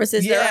streaming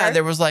services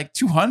there was like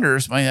 200 or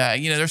something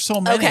like that. There's so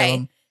many of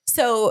them.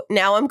 So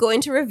now I'm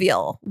going to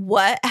reveal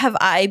what have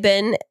I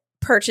been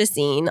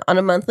purchasing on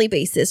a monthly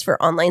basis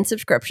for online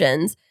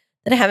subscriptions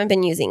that I haven't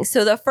been using.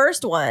 So the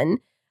first one,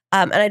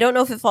 and I don't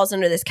know if it falls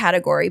under this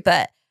category,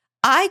 but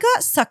I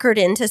got suckered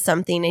into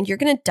something and you're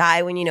going to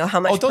die when you know how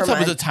much. Oh, don't tell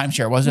me it was a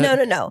timeshare, was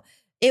it? No.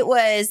 It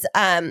was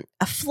a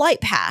flight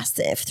pass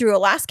through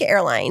Alaska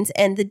Airlines.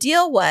 And the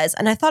deal was,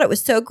 and I thought it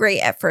was so great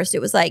at first, it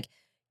was like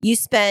you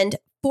spend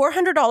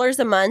 $400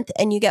 a month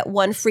and you get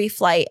one free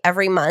flight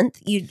every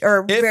month.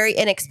 Very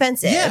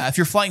inexpensive. Yeah, if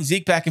you're flying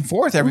Zeke back and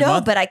forth every month.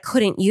 No, but I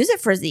couldn't use it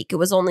for Zeke. It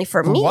was only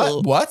for me.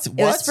 What? It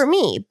was for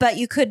me. But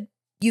you could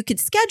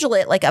schedule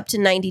it like up to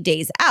 90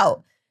 days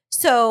out.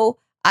 So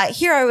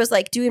here I was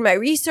like doing my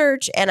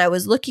research and I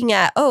was looking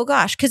at, oh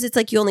gosh, because it's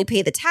like you only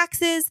pay the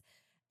taxes.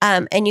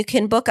 And you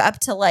can book up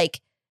to like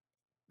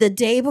the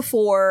day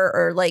before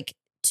or like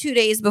 2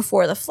 days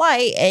before the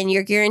flight, and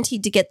you're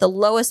guaranteed to get the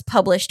lowest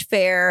published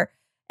fare.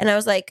 And I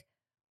was like,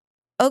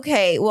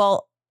 okay,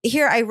 well,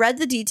 here I read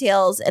the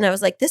details and I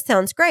was like, this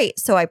sounds great.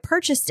 So I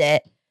purchased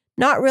it,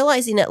 not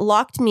realizing it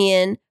locked me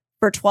in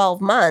for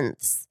 12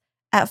 months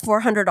at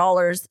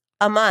 $400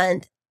 a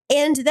month.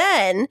 And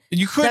then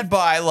you could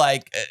buy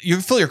like, you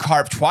fill your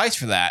car up twice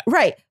for that.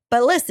 Right.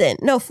 But listen,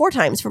 no, 4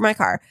 times for my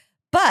car.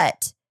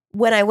 But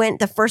when I went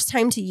the first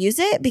time to use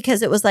it,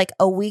 because it was like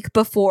a week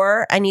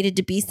before I needed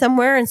to be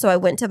somewhere. And so I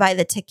went to buy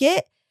the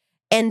ticket,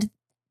 and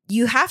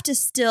you have to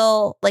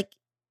still like,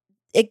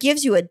 it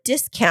gives you a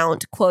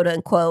discount, quote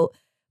unquote.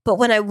 But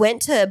when I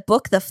went to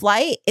book the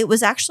flight, it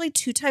was actually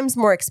 2 times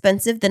more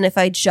expensive than if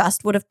I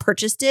just would have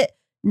purchased it,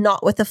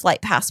 not with the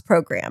Flight Pass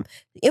program.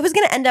 It was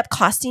going to end up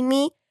costing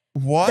me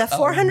What the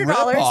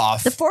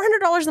 $400, the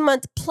 $400 a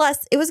month,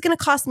 plus it was going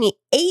to cost me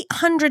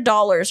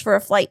 $800 for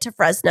a flight to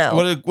Fresno.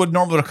 What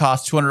normally would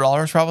cost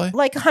 $200 probably?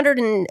 Like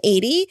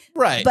 180,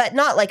 right? But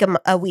not like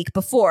a week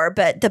before.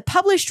 But the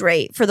published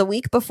rate for the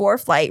week before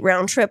flight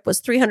round trip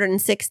was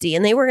 360,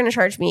 and they were going to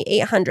charge me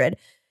 800.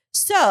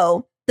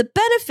 So the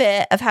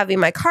benefit of having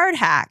my card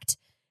hacked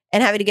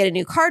and having to get a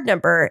new card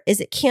number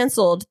is it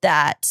canceled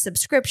that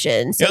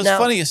subscription. So it's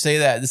funny you say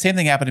that. The same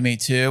thing happened to me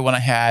too when I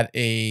had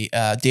a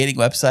dating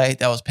website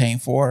that I was paying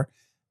for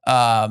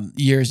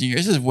years and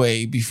years. This is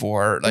way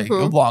before, like a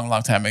long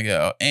time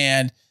ago.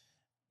 And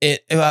this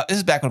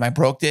is back when my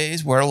broke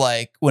days, where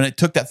like when it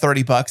took that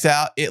 $30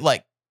 out, it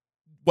like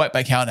wiped my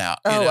account out.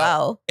 Oh,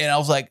 wow. And I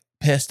was like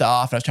pissed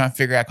off. And I was trying to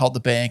figure out, I called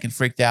the bank and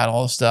freaked out,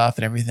 all this stuff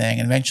and everything.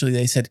 And eventually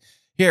they said,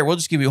 here, we'll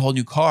just give you a whole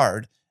new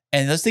card.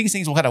 And those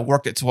things will kind of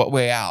work its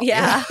way out.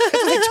 Yeah.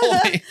 They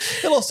told me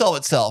it'll solve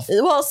itself.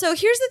 Well, so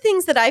here's the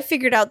things that I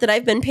figured out that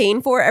I've been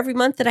paying for every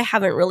month that I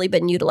haven't really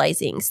been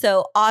utilizing.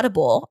 So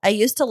Audible, I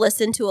used to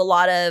listen to a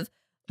lot of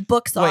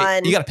books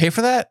on. You got to pay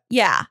for that?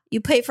 Yeah. You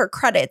pay for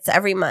credits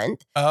every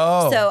month.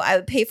 Oh. So I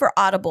would pay for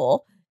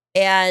Audible.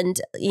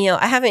 And,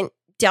 I haven't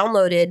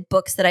downloaded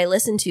books that I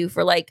listen to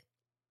for like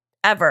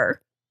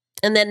ever.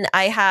 And then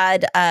I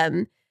had,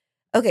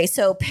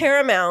 so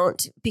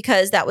Paramount,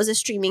 because that was a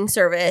streaming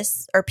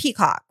service, or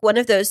Peacock, one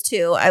of those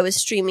two, I was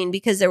streaming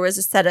because there was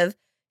a set of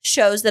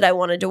shows that I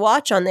wanted to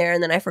watch on there,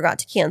 and then I forgot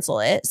to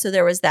cancel it. So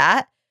there was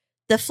that.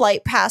 The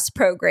Flight Pass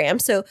program.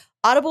 So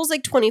Audible's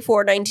like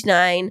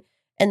 $24.99.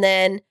 And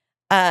then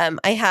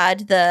I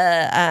had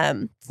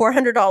the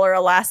 $400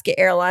 Alaska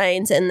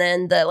Airlines, and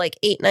then the like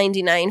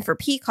 $8.99 for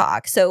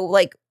Peacock. So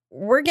like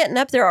we're getting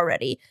up there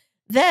already.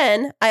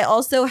 Then I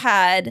also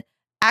had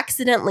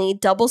accidentally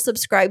double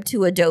subscribed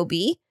to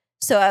Adobe.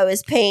 So I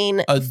was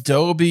paying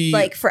Adobe,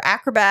 like for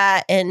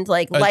Acrobat and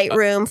like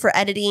Lightroom for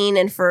editing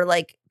and for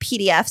like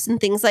PDFs and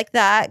things like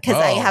that because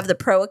I have the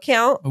pro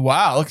account.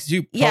 Wow, look at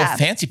you,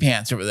 fancy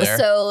pants over there.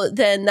 So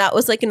then that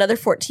was like another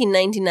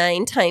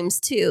 $14.99 times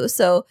 2.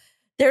 So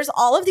there's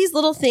all of these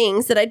little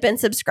things that I'd been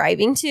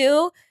subscribing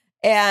to,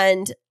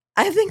 and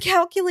I've been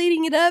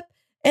calculating it up.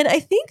 And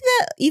I think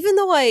that even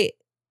though I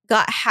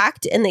got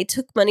hacked and they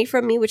took money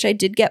from me, which I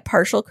did get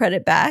partial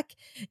credit back,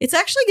 it's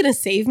actually going to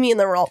save me in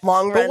the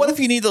long run. But what if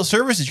you need those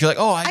services? You're like,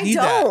 oh, I need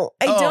that.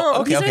 I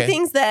don't. These are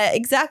things that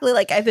exactly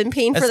like I've been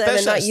paying for them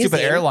and not using. Stupid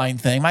airline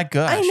thing. My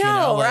gosh. I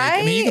know,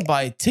 right? I mean, you can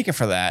buy a ticket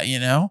for that,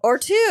 Or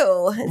 2.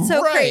 It's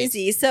so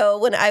crazy. So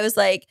when I was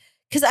like,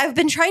 because I've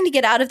been trying to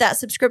get out of that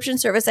subscription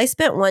service, I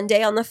spent one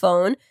day on the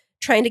phone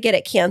trying to get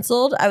it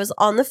canceled. I was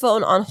on the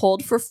phone on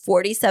hold for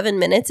 47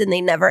 minutes and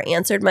they never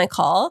answered my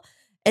call.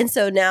 And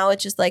so now it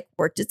just like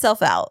worked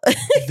itself out.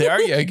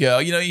 There you go.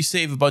 You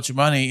save a bunch of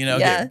money,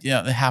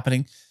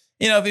 happening.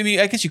 I mean,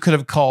 I guess you could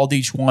have called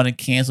each one and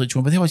canceled each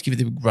one, but they always give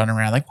you the run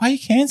around. Like, why are you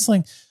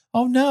canceling?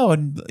 Oh, no.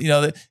 And,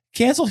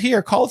 cancel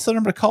here, call the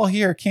number to call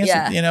here, cancel.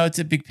 Yeah. It's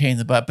a big pain in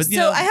the butt. But,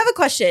 so I have a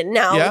question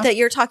now that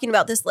you're talking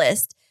about this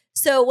list.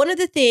 So one of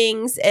the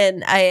things,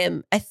 and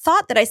I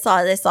thought that I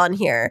saw this on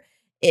here,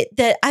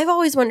 that I've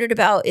always wondered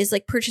about is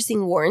like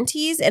purchasing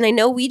warranties. And I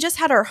know we just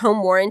had our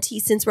home warranty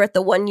since we're at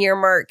the 1 year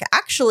mark.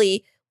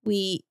 Actually,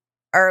 we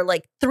are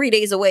like 3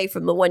 days away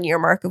from the 1 year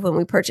mark of when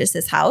we purchased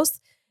this house.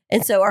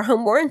 And so our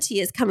home warranty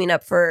is coming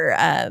up for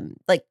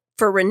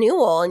for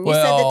renewal. And you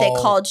said that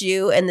they called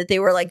you and that they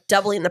were like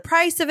doubling the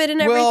price of it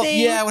and everything. Well,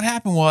 yeah, what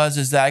happened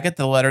is that I got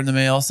the letter in the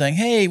mail saying,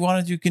 hey, why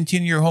don't you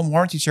continue your home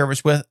warranty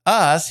service with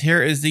us?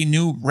 Here is the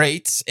new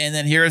rates. And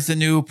then here's the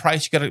new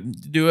price you got to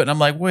do it. And I'm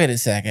like, wait a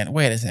second.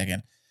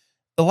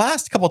 The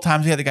last couple of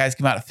times we had the guys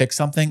come out to fix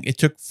something, it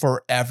took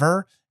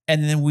forever.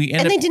 And then they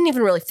didn't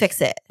even really fix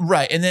it.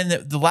 Right. And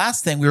then the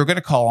last thing we were going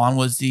to call on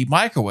was the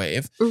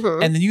microwave.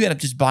 Mm-hmm. And then you end up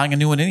just buying a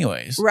new one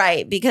anyways.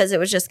 Right. Because it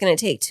was just going to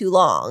take too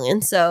long.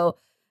 And so,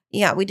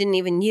 yeah, we didn't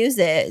even use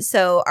it.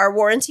 So our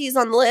warranty is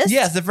on the list.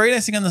 Yes. The very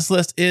next thing on this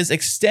list is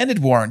extended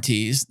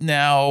warranties.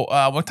 Now,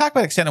 when we talk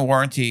about extended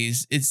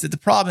warranties, it's that the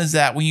problem is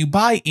that when you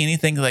buy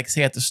anything, like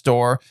say at the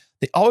store,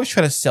 they always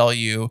try to sell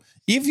you.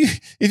 If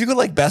you go to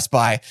like Best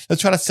Buy, they'll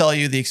try to sell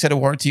you the extended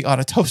warranty on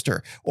a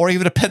toaster or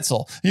even a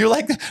pencil. You're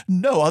like,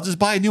 no, I'll just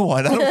buy a new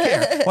one. I don't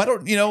care. Why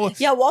don't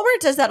Yeah, Walmart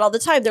does that all the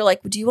time. They're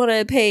like, do you want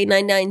to pay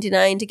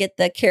 $9.99 to get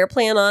the care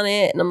plan on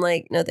it? And I'm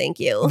like, no,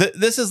 thank you.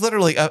 This is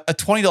literally a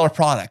 $20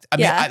 product. I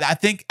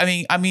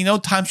mean, I mean, no,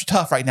 times are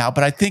tough right now,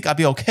 but I think I'll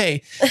be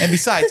okay. And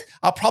besides,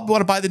 I'll probably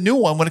want to buy the new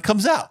one when it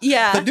comes out.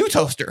 Yeah, the new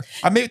toaster.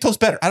 I made it toast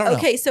better. I don't know.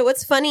 Okay, so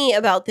what's funny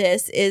about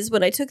this is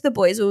when I took the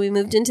boys when we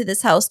moved into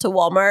this house to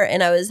Walmart,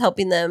 and I was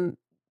helping them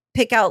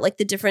pick out like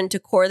the different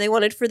decor they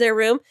wanted for their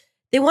room.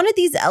 They wanted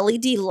these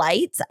LED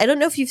lights. I don't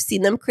know if you've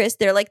seen them, Chris.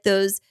 They're like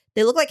those,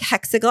 they look like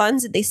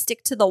hexagons and they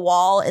stick to the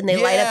wall and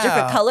they light up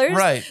different colors.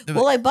 Right.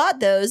 Well, I bought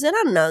those and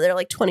I don't know, they're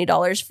like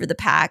 $20 for the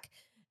pack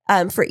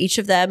for each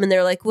of them. And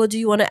they're like, well, do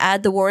you want to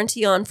add the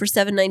warranty on for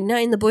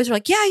 $7.99? The boys are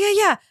like,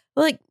 yeah.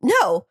 We're like,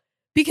 no,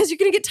 because you're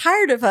going to get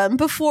tired of them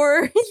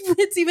before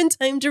it's even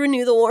time to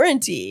renew the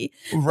warranty.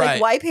 Right.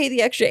 Like, why pay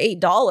the extra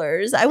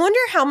 $8? I wonder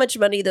how much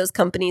money those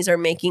companies are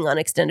making on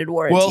extended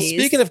warranties. Well,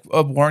 speaking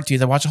of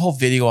warranties, I watched a whole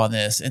video on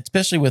this,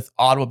 especially with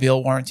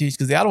automobile warranties,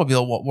 because the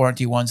automobile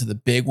warranty ones are the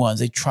big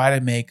ones. They try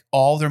to make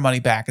all their money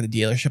back at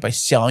the dealership by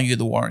selling you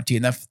the warranty.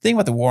 And the thing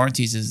about the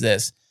warranties is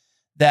this,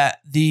 that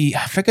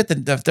I forget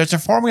there's a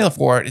formula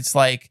for it. It's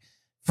like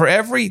for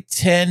every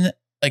 10,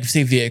 like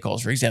say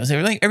vehicles, for example,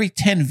 say every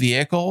 10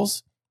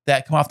 vehicles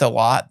that come off the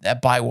lot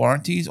that buy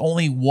warranties,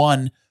 only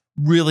one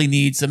really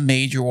needs a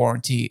major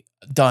warranty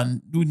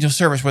done,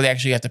 service where they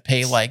actually have to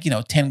pay like,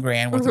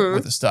 $10,000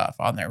 worth of stuff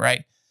on there.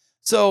 Right.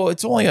 So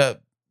it's only it's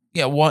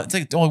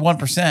like only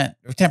 1%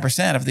 or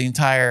 10% of the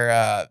entire,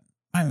 I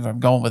don't know where I'm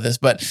going with this,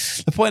 but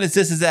the point is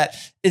that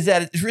it's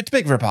a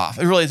big ripoff.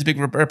 It really is a big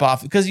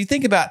ripoff because you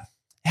think about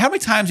how many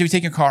times have you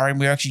taken your car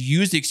and we actually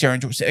use the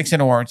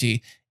extended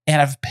warranty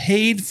and I've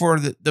paid for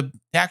the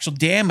actual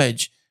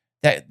damage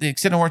that the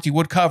extended warranty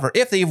would cover,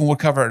 if they even would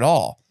cover it at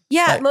all.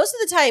 Yeah, like, most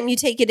of the time you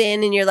take it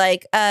in and you're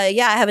like, I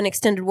have an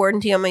extended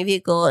warranty on my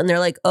vehicle. And they're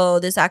like, oh,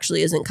 this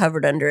actually isn't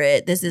covered under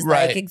it. This is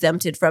like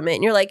exempted from it.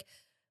 And you're like,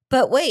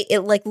 but wait, it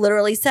like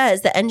literally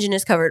says the engine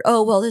is covered.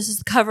 Oh, well, this is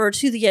the cover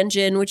to the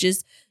engine, which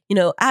is,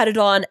 added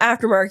on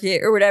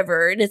aftermarket or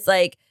whatever. And it's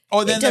like,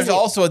 oh, then there's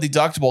also a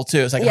deductible too.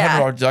 It's like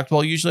 $100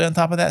 deductible usually on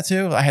top of that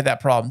too. I had that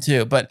problem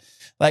too. But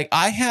like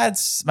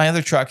my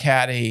other truck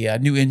had a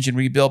new engine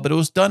rebuild, but it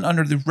was done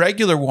under the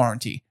regular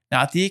warranty,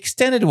 not the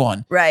extended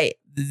one. Right.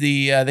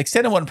 The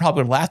extended one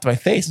probably laughed in my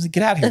face and said,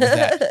 get out of here with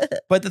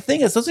that. But the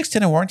thing is, those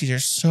extended warranties are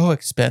so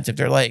expensive.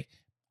 They're like,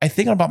 I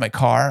think when I bought my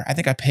car, I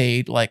think I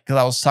paid like, because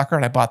I was a sucker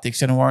and I bought the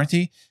extended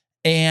warranty.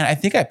 And I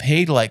think I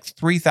paid like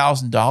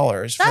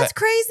 $3,000. That's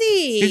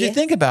crazy. Because you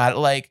think about it,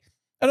 like,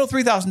 I know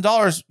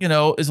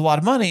 $3,000, is a lot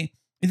of money.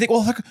 You think,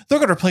 well, they're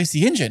going to replace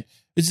the engine.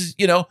 This is,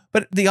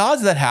 but the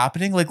odds of that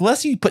happening, like,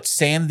 unless you put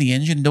sand in the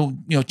engine and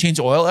don't, change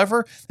the oil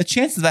ever, the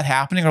chances of that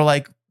happening are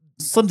like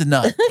slim to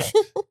none.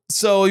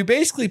 So you're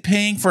basically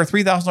paying for a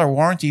 $3,000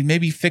 warranty,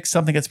 maybe fix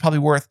something that's probably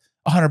worth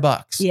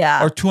 $100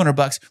 Yeah. or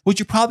 $200, which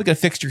you're probably going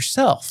to fix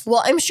yourself.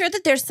 Well, I'm sure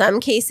that there's some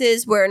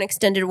cases where an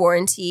extended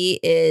warranty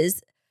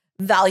is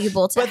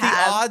valuable to But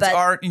have. the odds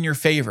aren't in your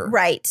favor.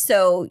 Right.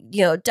 So,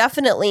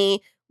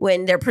 definitely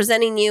when they're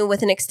presenting you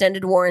with an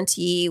extended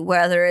warranty,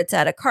 whether it's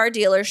at a car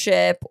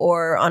dealership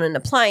or on an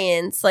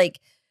appliance, like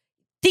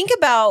think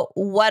about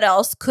what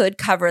else could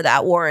cover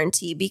that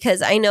warranty.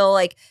 Because I know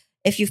like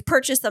if you've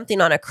purchased something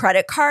on a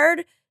credit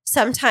card,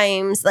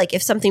 sometimes like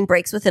if something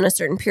breaks within a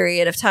certain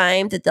period of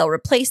time that they'll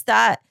replace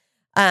that.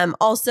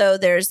 Also,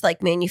 there's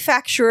like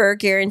manufacturer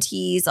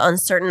guarantees on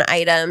certain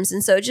items.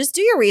 And so just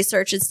do your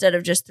research instead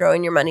of just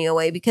throwing your money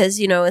away because,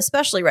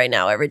 especially right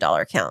now, every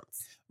dollar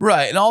counts.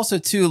 Right. And also,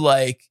 too,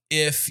 like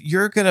if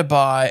you're going to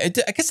buy, I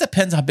guess it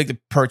depends how big the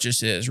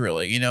purchase is,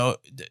 really.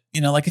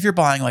 Like if you're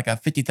buying like a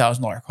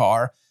 $50,000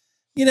 car,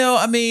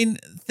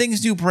 things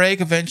do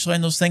break eventually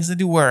and those things they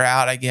do wear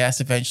out, I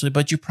guess, eventually.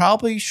 But you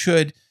probably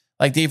should,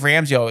 like Dave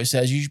Ramsey always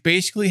says, you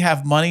basically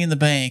have money in the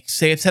bank,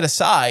 set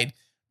aside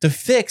to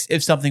fix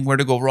if something were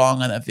to go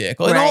wrong on that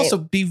vehicle. And Right. also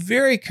be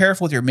very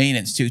careful with your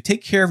maintenance, too.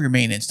 Take care of your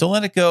maintenance. Don't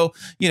let it go,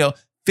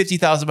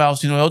 50,000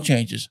 miles between oil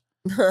changes.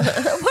 Why are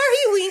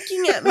you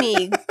winking at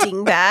me,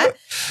 dingbat?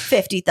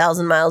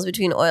 50,000 miles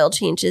between oil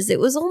changes. It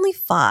was only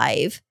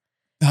 5.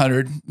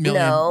 100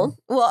 million. No.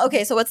 Well,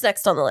 okay. So what's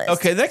next on the list?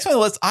 Okay, the next on the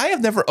list, I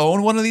have never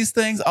owned one of these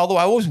things, although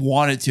I always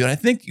wanted to. And I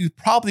think you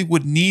probably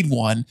would need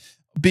one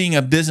being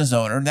a business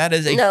owner. And that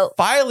is a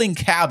filing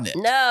cabinet.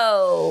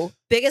 No.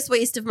 Biggest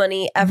waste of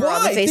money ever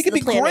on the Why? I face think of the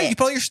it'd be planet. great. You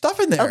put all your stuff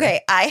in there.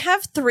 Okay. I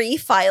have 3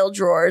 file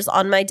drawers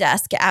on my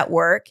desk at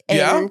work. And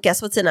Yeah?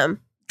 guess what's in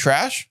them?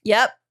 Trash?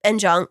 Yep. And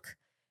junk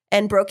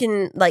and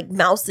broken like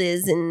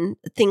mouses and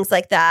things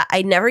like that.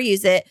 I never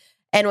use it.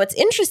 And what's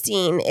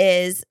interesting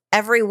is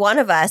every one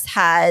of us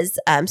has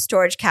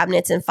storage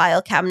cabinets and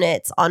file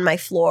cabinets on my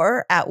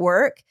floor at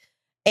work.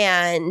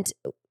 And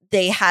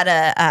they had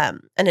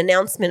an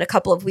announcement a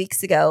couple of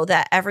weeks ago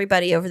that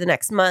everybody over the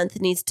next month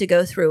needs to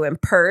go through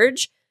and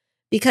purge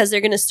because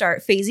they're going to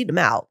start phasing them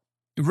out.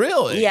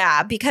 Really?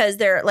 Yeah, because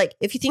they're like,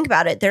 if you think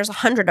about it, there's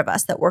 100 of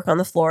us that work on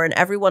the floor and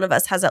every one of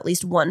us has at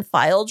least one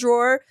file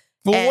drawer.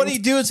 Well, what And- do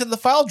you do instead of the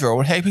file drawer?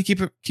 What help you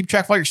keep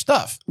track of all your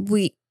stuff?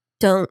 We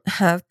don't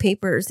have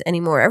papers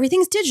anymore.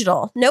 Everything's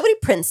digital. Nobody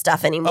prints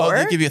stuff anymore.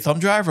 Oh, they give you a thumb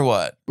drive or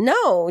what?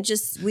 No,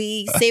 just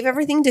we save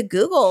everything to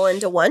Google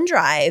and to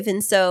OneDrive.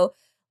 And so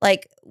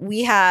like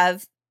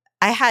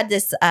I had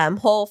this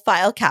whole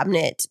file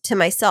cabinet to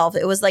myself.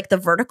 It was like the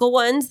vertical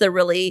ones, the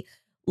really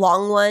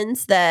long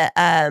ones that,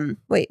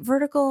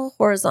 vertical,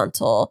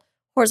 horizontal,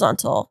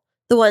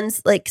 the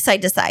ones like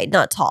side to side,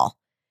 not tall.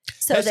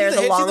 So Have you they're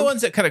seen the long. the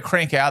ones that kind of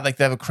crank out, like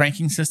they have a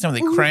cranking system.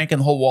 They crank and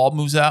the whole wall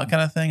moves out,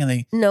 kind of thing. And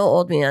they, No,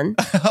 old man.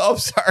 oh,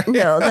 sorry.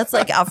 No, that's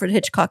like Alfred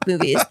Hitchcock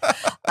movies.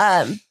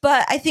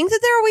 But I think that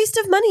they're a waste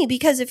of money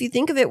because if you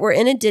think of it, we're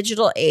in a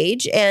digital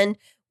age. And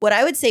what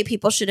I would say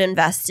people should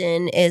invest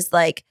in is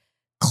like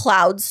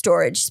cloud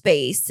storage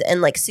space and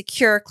like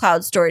secure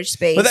cloud storage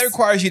space. But that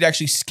requires you to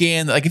actually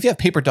scan. Like if you have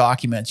paper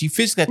documents, you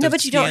physically have to No,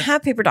 but you don't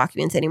have paper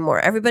documents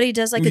anymore. Everybody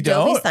does like We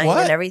Adobe don't? Sign What?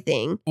 and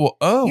everything. Well,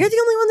 oh, You're the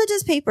only one that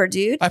does paper,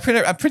 dude. I'm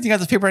printing out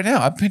this paper right now.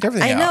 I print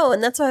everything I out. know,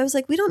 and that's why I was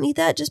like, we don't need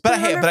that. Just put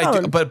But it on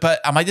our phone. but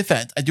on my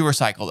defense, I do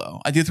recycle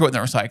though. I do throw it in the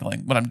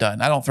recycling when I'm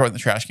done. I don't throw it in the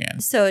trash can.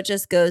 So it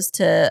just goes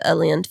to a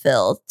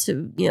landfill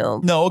to,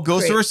 No, it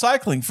goes to Great.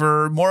 recycling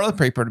for more other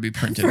paper to be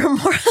printed. for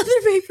more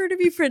other paper to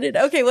be printed.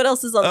 Okay, what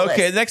else is on the list?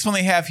 Okay, the next one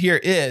they have here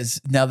is,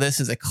 now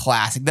this is a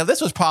classic. Now this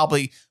was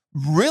probably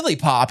really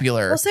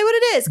popular Well, say what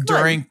it is. Come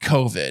during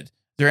COVID.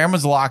 During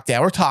everyone's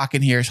lockdown. We're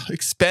talking here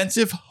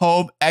expensive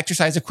home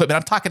exercise equipment.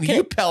 I'm talking to Okay.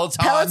 you,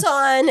 Peloton.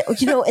 Peloton,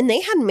 and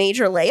they had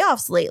major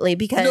layoffs lately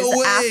because No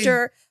way.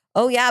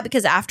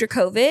 after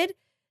COVID,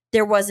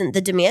 there wasn't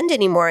the demand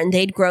anymore and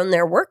they'd grown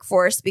their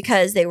workforce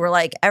because they were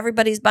like,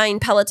 everybody's buying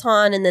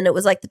Peloton. And then it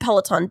was like the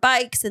Peloton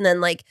bikes and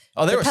then like,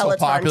 Oh, they the were so Peloton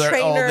popular.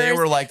 Oh, they trainers.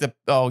 were like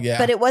yeah.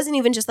 but it wasn't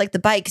even just like the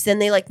bikes. Then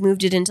they like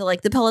moved it into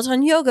like the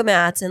Peloton yoga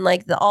mats and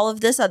like all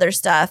of this other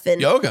stuff.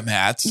 And yoga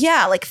mats.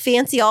 yeah, like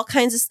fancy, all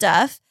kinds of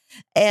stuff.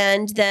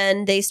 And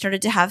then they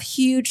started to have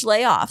huge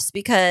layoffs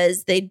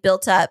because they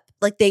built up,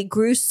 like they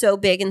grew so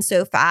big and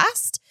so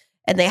fast.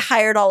 And they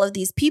hired all of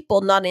these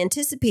people, not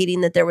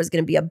anticipating that there was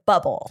going to be a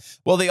bubble.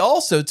 Well, they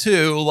also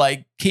too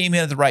like came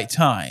in at the right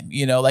time.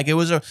 Like it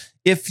was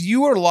if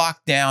you were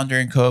locked down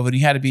during COVID, you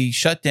had to be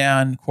shut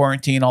down,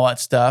 quarantine, all that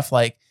stuff.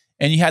 Like,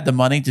 and you had the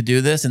money to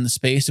do this and the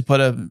space to put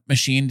a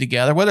machine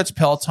together, whether it's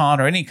Peloton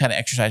or any kind of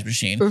exercise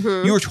machine,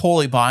 Mhm. you were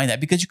totally buying that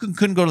because you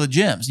couldn't go to the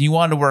gyms and you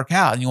wanted to work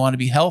out and you wanted to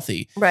be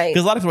healthy. Right.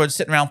 Because a lot of people are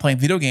sitting around playing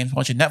video games,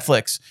 watching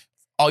Netflix,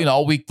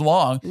 all week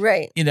long.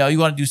 Right. You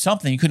want to do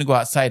something. You couldn't go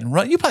outside and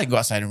run. You probably go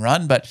outside and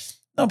run, but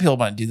no people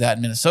want to do that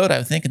in Minnesota, I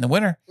would think, in the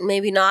winter.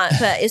 Maybe not.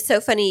 But it's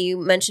so funny you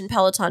mentioned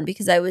Peloton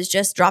because I was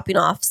just dropping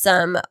off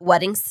some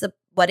wedding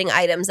wedding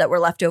items that were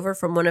left over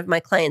from one of my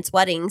clients'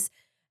 weddings.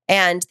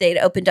 And they'd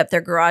opened up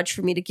their garage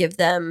for me to give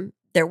them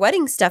their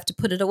wedding stuff to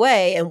put it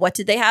away. And what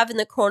did they have in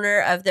the corner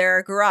of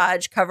their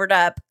garage covered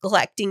up,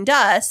 collecting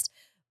dust,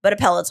 but a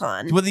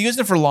Peloton? Were they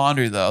using it for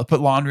laundry though?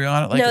 Put laundry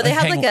on it? No, they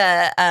had like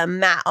a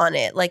mat on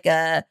it, like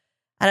a,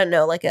 I don't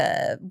know, like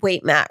a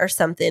weight mat or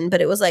something,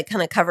 but it was like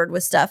kind of covered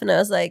with stuff. And I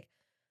was like,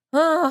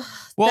 oh,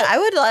 well, I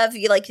would love,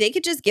 like, they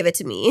could just give it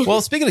to me.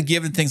 Well, speaking of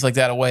giving things like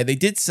that away, they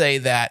did say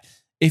that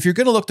if you're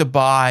going to look to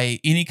buy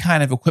any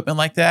kind of equipment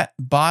like that,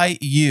 buy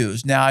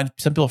used. Now,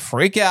 some people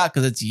freak out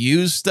because it's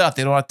used stuff.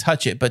 They don't want to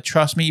touch it. But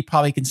trust me, you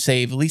probably can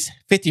save at least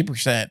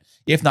 50%,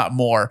 if not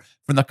more,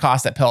 from the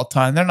cost at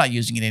Peloton. They're not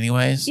using it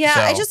anyways. Yeah, so.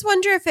 I just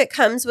wonder if it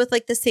comes with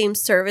like the same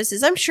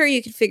services. I'm sure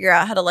you could figure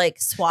out how to like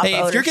swap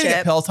ownership. If you're getting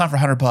a Peloton for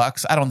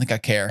 $100, I don't think I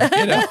care.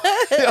 You know,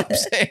 you know what I'm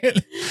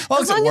saying? As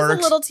long as the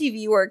little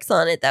TV works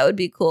on it, that would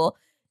be cool.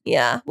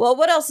 Yeah. Well,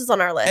 what else is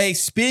on our list? Hey,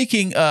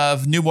 speaking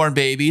of newborn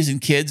babies and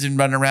kids and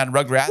running around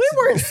Rugrats. We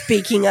weren't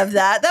speaking of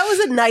that. That was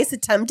a nice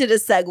attempt at a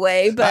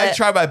segue, but I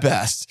try my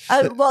best.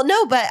 Well,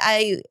 no, but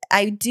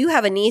I do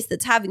have a niece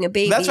that's having a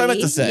baby. That's what I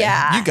meant to say.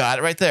 Yeah. You got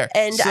it right there.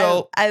 And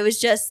so, I was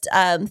just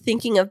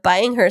thinking of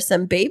buying her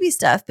some baby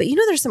stuff, but you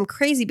know, there's some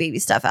crazy baby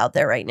stuff out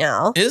there right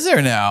now. Is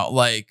there now?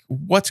 Like,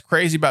 what's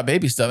crazy about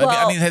baby stuff? Well,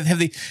 I mean, have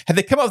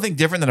they come up with anything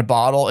different than a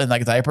bottle and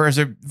like a diaper? Has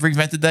they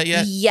reinvented that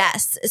yet?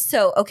 Yes.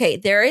 So, okay,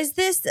 there is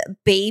this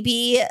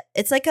baby,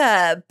 it's like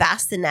a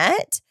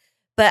bassinet,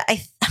 but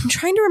I'm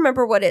trying to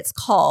remember what it's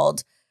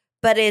called,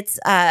 but it's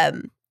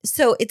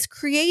so it's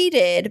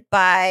created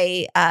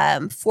by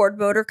Ford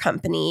Motor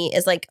Company,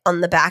 is like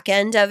on the back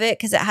end of it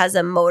because it has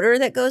a motor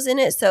that goes in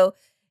it. So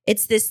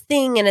it's this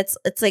thing, and it's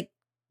like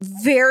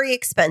very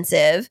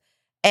expensive,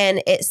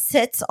 and it's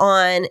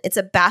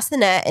a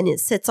bassinet, and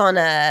it sits on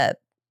a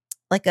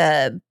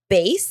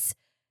base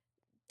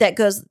that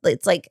goes,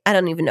 it's like, I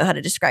don't even know how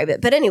to describe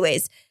it, but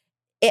anyways,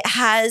 it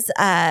has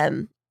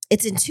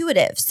it's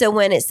intuitive. So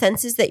when it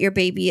senses that your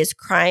baby is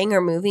crying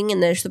or moving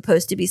and they're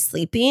supposed to be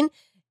sleeping,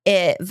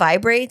 it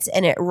vibrates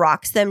and it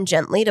rocks them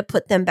gently to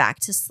put them back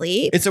to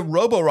sleep. It's a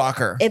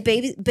robo-rocker. It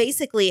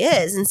basically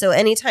is. And so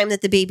anytime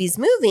that the baby's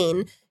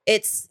moving,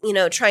 it's, you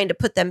know, trying to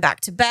put them back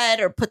to bed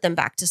or put them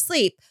back to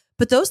sleep.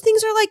 But those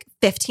things are like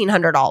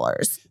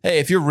 $1,500. Hey,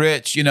 if you're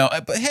rich, you know,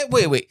 but hey,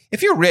 wait.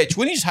 If you're rich,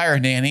 wouldn't you just hire a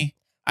nanny?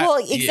 Well,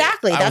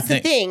 exactly. That's the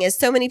thing, is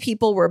so many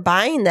people were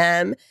buying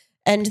them,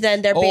 and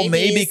then their babies. Oh,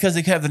 maybe because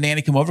they could have the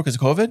nanny come over because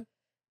of COVID?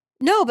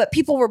 No, but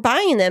people were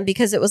buying them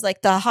because it was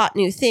like the hot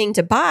new thing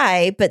to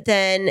buy. But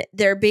then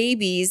their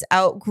babies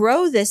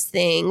outgrow this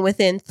thing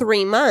within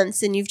 3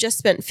 months, and you've just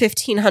spent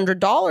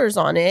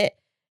 $1,500 on it,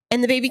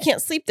 and the baby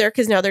can't sleep there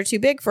because now they're too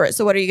big for it.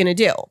 So what are you going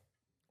to do?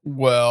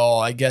 Well,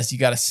 I guess you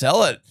got to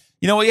sell it.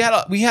 You know, we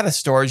had a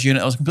storage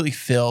unit that was completely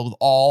filled with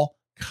all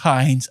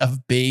kinds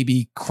of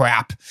baby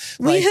crap.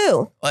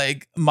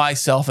 Like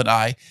myself and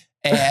I.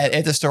 And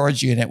at the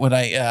storage unit, when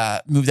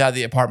I moved out of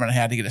the apartment, I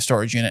had to get a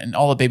storage unit, and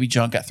all the baby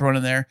junk got thrown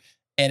in there.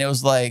 And it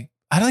was like,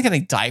 I don't think I had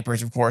any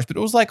diapers, of course, but it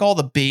was like all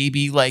the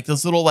baby, like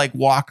those little like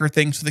walker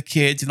things for the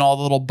kids and all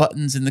the little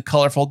buttons and the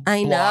colorful blocks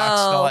and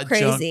all that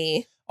crazy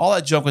junk. All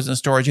that junk was in the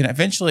storage unit.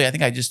 Eventually, I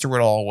think I just threw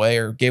it all away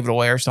or gave it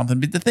away or something.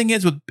 But the thing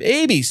is, with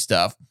baby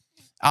stuff,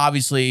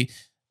 obviously,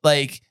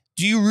 like,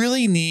 do you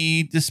really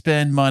need to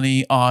spend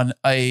money on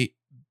a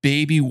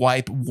baby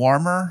wipe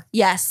warmer?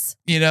 Yes.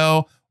 You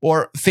know,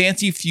 or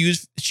fancy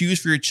shoes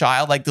for your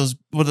child, like those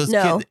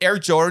kid, Air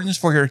Jordans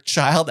for your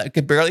child that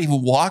could barely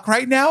even walk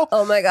right now.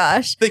 Oh my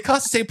gosh. They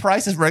cost the same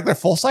price as regular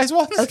full-size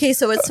ones. Okay,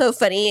 so what's so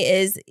funny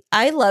is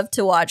I love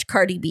to watch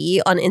Cardi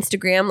B on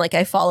Instagram. Like,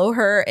 I follow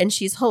her and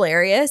she's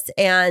hilarious.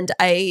 And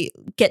I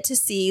get to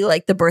see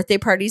like the birthday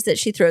parties that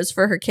she throws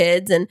for her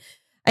kids. And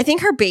I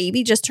think her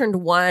baby just turned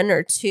 1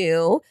 or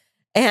 2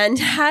 and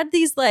had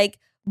these like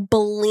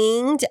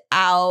blinged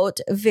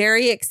out,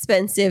 very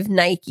expensive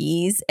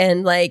Nikes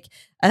and like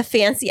a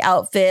fancy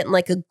outfit and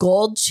like a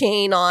gold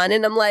chain on.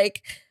 And I'm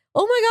like,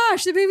 oh my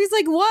gosh, the baby's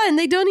like 1.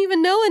 They don't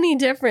even know any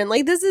different.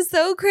 Like, this is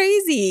so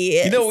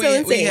crazy. You know,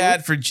 we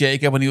had for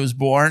Jacob when he was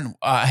born,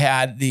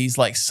 had these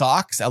like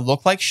socks that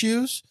looked like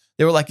shoes.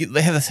 They were like,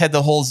 they had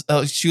the whole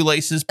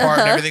shoelaces part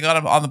and everything on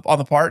them, on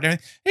the part and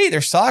everything. Hey, they're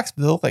socks,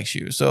 but they look like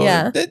shoes. So, you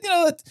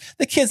know,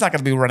 the kid's not going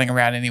to be running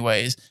around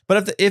anyways.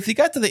 But if they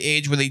got to the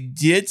age where they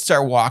did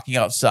start walking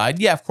outside,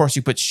 yeah, of course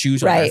you put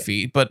shoes on their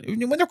feet. But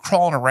when they're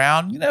crawling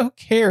around, you know, who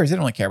cares? They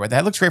don't really care about that.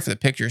 It looks great for the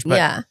pictures. But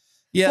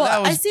yeah.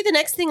 Well, I see the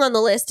next thing on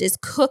the list is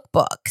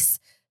cookbooks.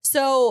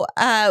 So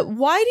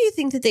why do you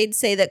think that they'd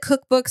say that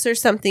cookbooks are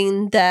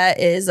something that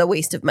is a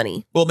waste of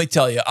money? Well, let me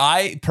tell you,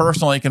 I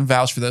personally can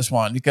vouch for this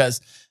one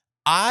because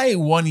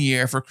one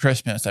year for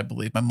Christmas, I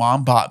believe, my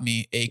mom bought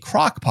me a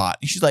crock pot.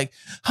 And she's like,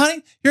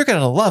 honey, you're going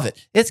to love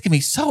it. It's going to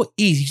be so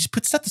easy. You just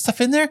put the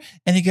stuff in there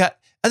and you got,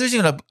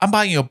 I'm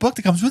buying you a book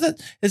that comes with it.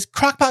 It's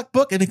crock pot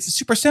book. It makes it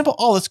super simple.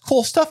 All this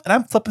cool stuff. And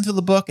I'm flipping through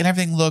the book and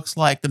everything looks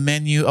like the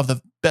menu of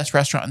the best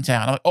restaurant in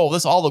town. I'm like, oh,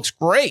 this all looks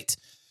great.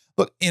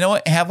 Look, you know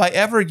what? Have I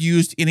ever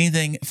used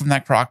anything from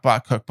that crock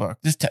pot cookbook?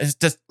 But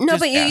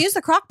you use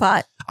the crock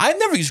pot. I've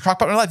never used a crock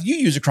pot in my life. You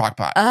use a crock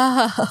pot.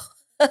 Oh.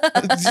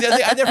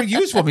 I never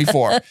used one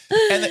before.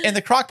 And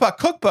the Crock-Pot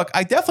cookbook,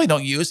 I definitely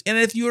don't use. And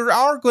if you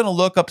are going to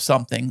look up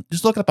something,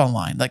 just look it up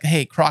online. Like,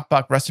 hey,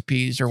 Crock-Pot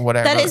recipes or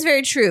whatever. That is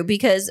very true,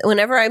 because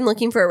whenever I'm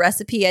looking for a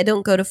recipe, I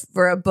don't go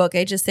for a book.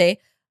 I just say,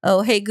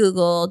 oh, hey,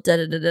 Google,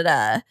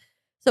 da-da-da-da-da.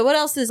 So what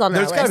else is on that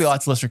list? There's got to be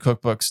lots of list of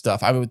cookbook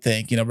stuff, I would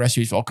think.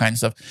 Recipes for all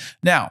kinds of stuff.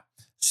 Now,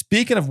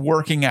 speaking of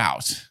working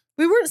out.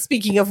 We weren't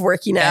speaking of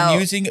working out.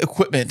 And using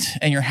equipment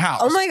in your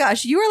house. Oh my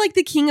gosh, you are like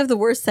the king of the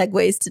worst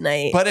segues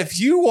tonight. But if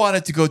you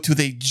wanted to go to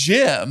the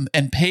gym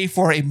and pay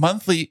for a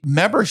monthly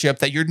membership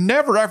that you're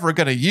never, ever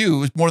going to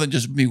use more than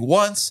just maybe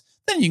once,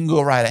 then you can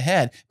go right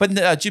ahead.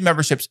 But gym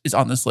memberships is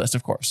on this list,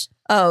 of course.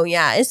 Oh,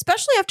 yeah.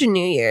 Especially after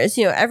New Year's.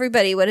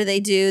 Everybody, what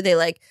do? They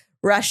like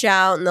rush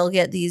out and they'll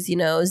get these,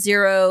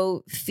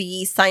 zero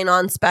fee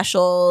sign-on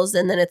specials.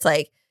 And then it's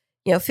like,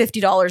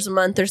 $50 a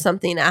month or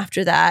something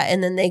after that.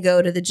 And then they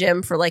go to the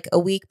gym for like a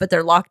week, but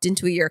they're locked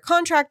into a year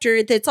contract. Or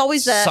it's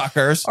always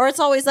suckers. Or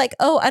it's always like,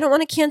 oh, I don't want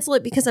to cancel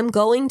it because I'm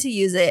going to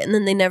use it. And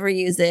then they never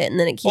use it. And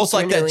then it keeps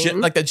renewing.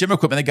 Like that gym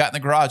equipment they got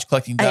in the garage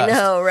collecting dust. I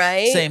know,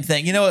 right? Same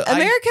thing.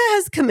 America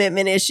has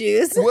commitment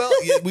issues. Well,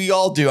 we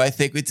all do. I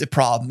think it's a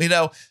problem.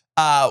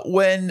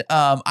 When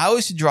I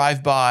used to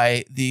drive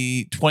by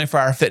the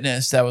 24-hour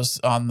fitness that was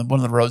on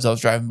one of the roads I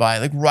was driving by,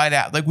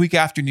 like week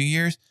after New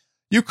Year's,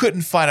 you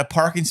couldn't find a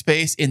parking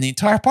space in the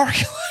entire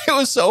parking lot. It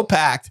was so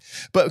packed.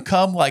 But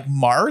come like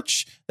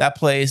March, that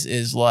place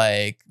is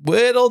like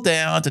whittled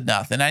down to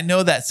nothing. I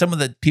know that some of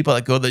the people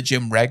that go to the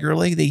gym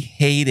regularly, they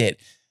hate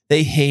it.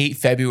 They hate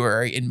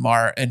February and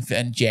March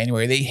and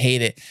January. They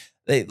hate it.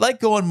 They like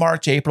going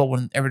March, April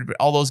when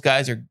all those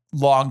guys are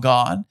long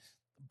gone.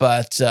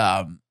 But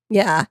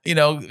yeah,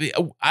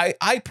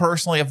 I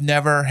personally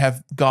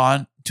have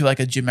gone to like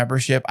a gym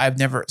membership. I've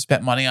never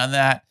spent money on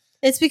that.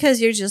 It's because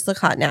you're just look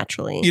hot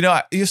naturally.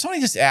 Somebody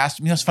just asked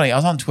me, it's funny. I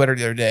was on Twitter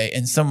the other day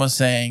and someone was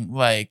saying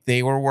like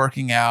they were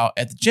working out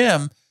at the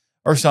gym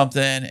or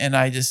something. And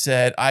I just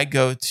said, I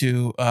go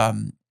to,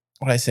 I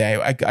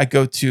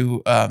go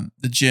to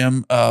the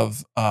gym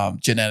of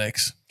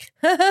genetics.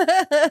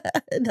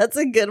 That's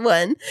a good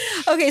one.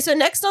 Okay, so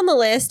next on the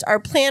list are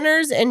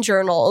planners and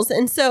journals.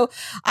 And so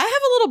I have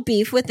a little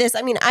beef with this.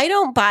 I mean, I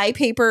don't buy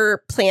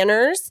paper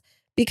planners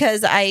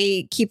because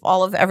I keep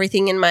all of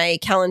everything in my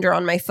calendar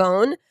on my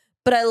phone.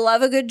 But I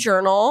love a good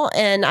journal.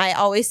 And I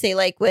always say,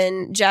 like,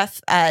 when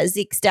Jeff,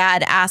 Zeke's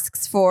dad,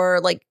 asks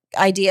for like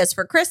ideas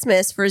for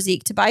Christmas for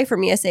Zeke to buy for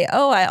me, I say,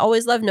 oh, I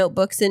always love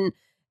notebooks and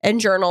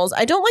journals.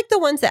 I don't like the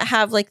ones that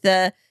have like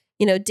the,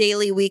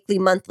 daily, weekly,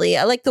 monthly.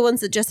 I like the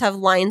ones that just have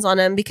lines on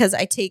them because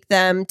I take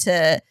them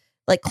to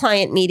like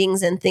client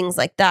meetings and things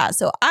like that.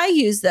 So I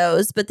use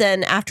those. But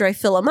then after I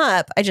fill them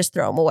up, I just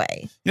throw them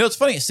away. It's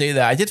funny you say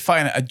that. I did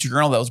find a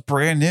journal that was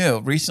brand new.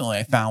 Recently,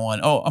 I found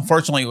one. Oh,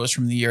 unfortunately, it was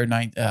from the year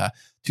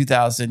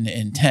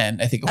 2010,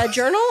 I think. A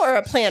journal or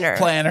a planner?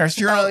 Planners,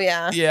 journal. Oh,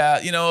 yeah.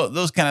 Yeah,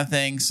 those kind of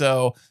things.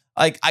 So,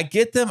 like, I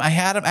get them. I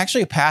had them.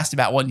 Actually, it passed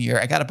about 1 year.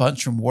 I got a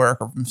bunch from work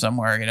or from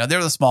somewhere.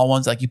 They're the small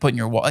ones, like you put in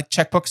your wall, like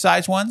checkbook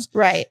size ones.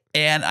 Right.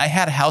 And I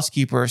had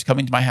housekeepers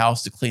coming to my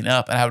house to clean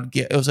up, and I would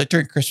it was like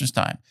during Christmas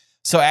time.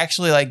 So I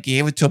actually like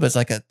gave it to them as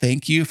like a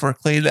thank you for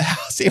cleaning the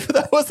house. Even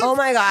though oh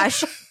my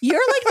gosh.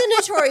 You're like the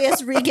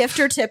notorious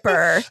regifter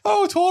tipper.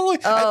 Oh, totally.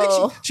 Oh.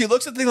 I think she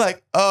looks at the thing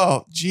like,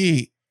 oh,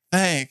 gee,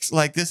 thanks.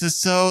 Like, this is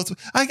so,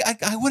 I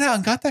went out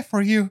and got that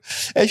for you.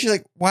 And she's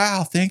like,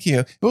 wow, thank you.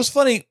 It was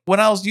funny when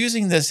I was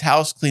using this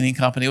house cleaning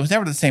company, it was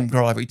never the same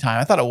girl every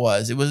time. I thought it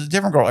was a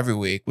different girl every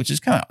week, which is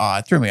kind of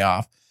odd. It threw me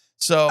off.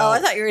 So, I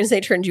thought you were going to say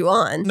turned you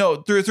on. No,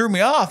 threw me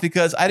off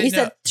because I didn't know.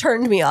 You said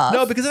turned me off.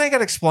 No, because then I got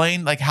to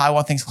explain like how I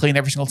want things clean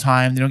every single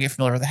time. They don't get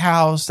familiar with the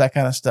house, that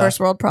kind of stuff. First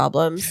world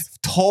problems.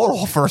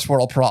 Total first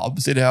world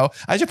problems,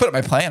 I should put it in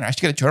my planner. I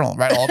should get a journal and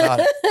write all about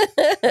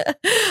it.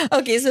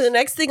 Okay, so the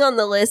next thing on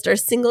the list are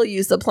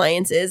single-use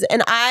appliances.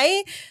 And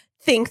I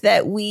think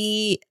that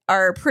we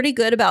are pretty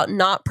good about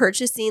not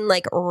purchasing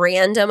like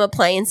random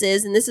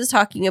appliances. And this is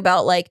talking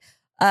about like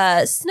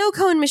a snow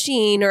cone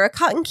machine or a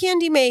cotton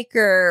candy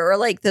maker or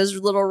like those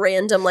little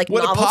random like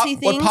novelty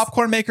things. Would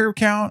popcorn maker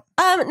count?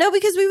 No,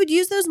 because we would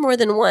use those more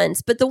than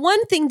once. But the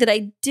one thing that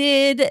I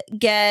did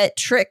get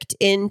tricked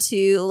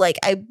into, like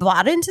I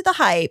bought into the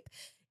hype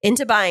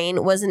into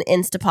buying, was an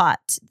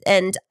Instapot.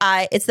 And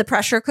it's the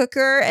pressure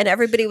cooker, and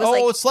everybody was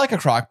like, oh, it's like a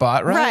crock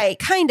pot, right? Right,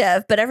 kind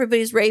of. But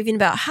everybody's raving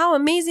about how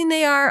amazing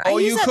they are. Oh,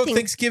 you cooked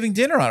Thanksgiving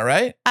dinner on it,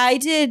 right? I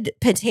did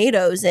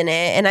potatoes in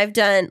it, and I've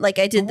done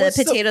I did the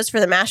potatoes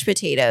for the mashed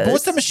potatoes. But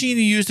what's the machine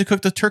you use to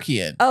cook the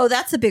turkey in? Oh,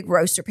 that's a big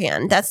roaster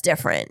pan. That's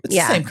different. It's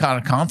the same kind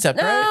of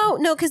concept, right?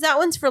 No, because that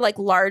one's for like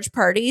large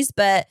parties,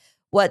 but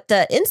what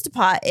the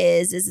Instapot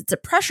is it's a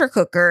pressure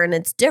cooker, and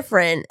it's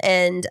different,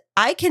 and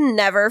I can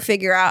never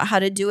figure out how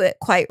to do it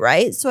quite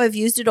right. So I've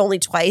used it only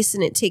twice,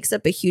 and it takes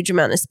up a huge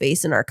amount of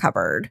space in our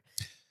cupboard.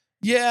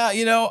 Yeah,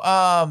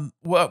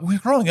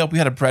 growing up, we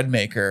had a bread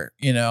maker.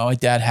 My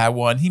dad had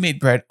one. He made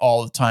bread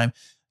all the time.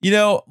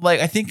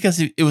 I think because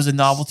it was a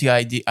novelty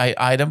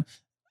item.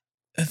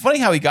 it's funny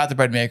how he got the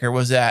bread maker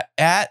was that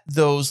at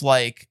those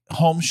like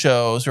home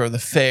shows or the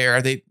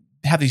fair, they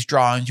have these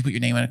drawings. You put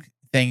your name in a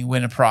thing, you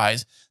win a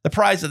prize. The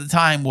prize at the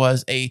time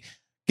was a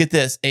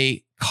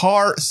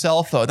car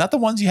cell phone, not the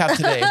ones you have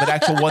today, but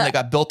actual one that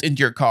got built into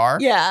your car.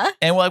 Yeah.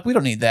 And we're like, we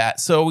don't need that.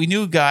 So we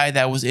knew a guy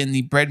that was in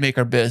the bread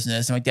maker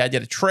business. And my dad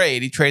did a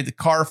trade. He traded the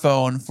car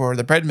phone for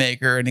the bread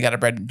maker and he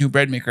got a new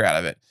bread maker out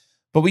of it.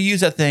 But we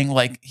used that thing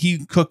like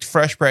he cooked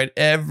fresh bread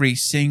every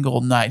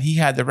single night. He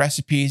had the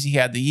recipes. He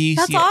had the yeast.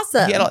 That's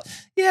awesome.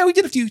 We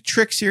did a few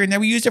tricks here and there.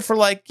 We used it for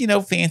like,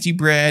 fancy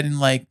bread and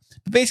like,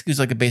 basically it was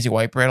like a basic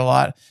white bread a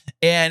lot.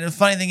 And the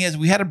funny thing is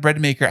we had a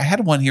bread maker. I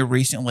had one here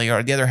recently or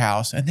at the other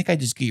house. I think I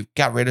just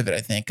got rid of it, I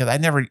think, because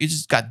it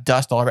just got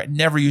dust all over it. I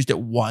never used it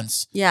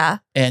once. Yeah.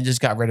 And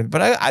just got rid of it.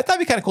 But I thought it'd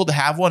be kind of cool to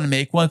have one and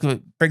make one because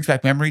it brings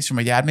back memories from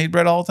my dad made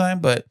bread all the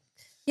time. But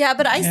yeah,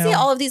 but I see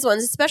all of these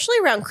ones, especially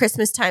around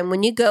Christmas time.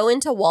 When you go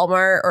into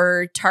Walmart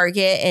or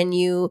Target and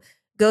you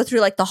go through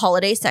like the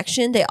holiday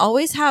section, they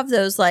always have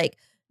those like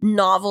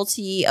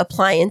novelty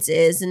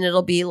appliances, and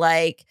it'll be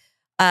like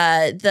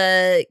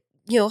the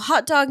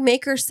hot dog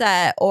maker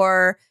set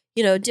or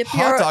dip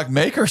hot dog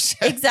maker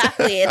set.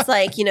 Exactly. It's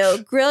like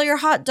grill your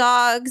hot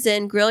dogs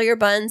and grill your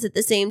buns at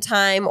the same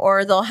time,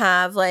 or they'll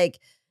have like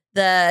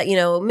the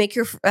make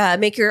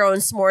your own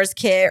s'mores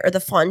kit or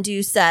the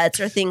fondue sets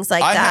or things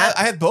like that.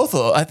 I had both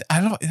of them. I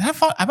don't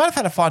know. I might have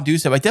had a fondue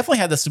set, but I definitely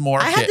had the s'more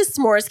kit. I had the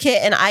s'mores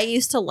kit, and I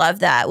used to love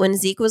that. When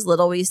Zeke was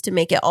little, we used to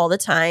make it all the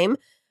time.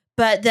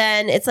 But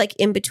then it's like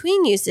in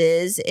between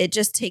uses, it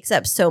just takes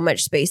up so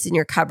much space in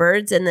your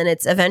cupboards. And then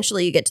it's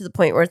eventually you get to the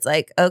point where it's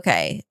like,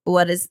 okay,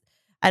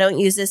 I don't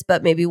use this,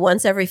 but maybe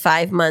once every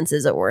 5 months,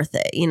 is it worth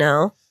it?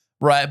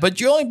 Right, but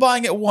you're only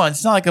buying it once.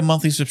 It's not like a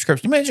monthly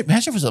subscription. Imagine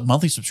if it was a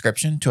monthly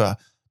subscription to a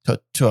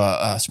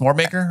s'more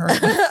maker, or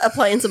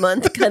appliance a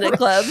month kind of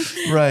club.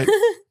 Right.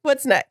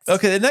 What's next?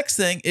 Okay, the next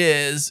thing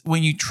is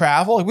when you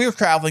travel. We were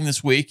traveling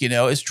this week.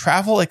 Is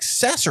travel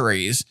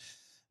accessories.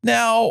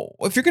 Now,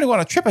 if you're going to go on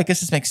a trip, I guess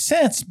this makes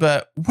sense.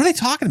 But what are they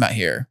talking about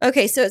here?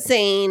 Okay, so it's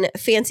saying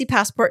fancy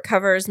passport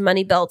covers,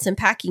 money belts, and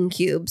packing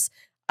cubes.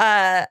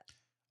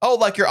 Oh,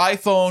 like your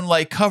iPhone,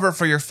 like cover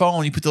for your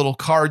phone. You put the little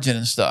cards in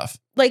and stuff.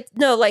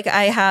 No,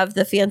 I have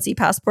the fancy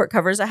passport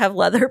covers. I have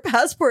leather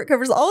passport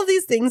covers. All of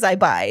these things I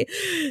buy.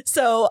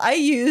 So I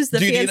use the.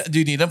 Do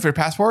you need them for your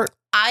passport?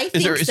 I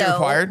think so. Is it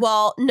required?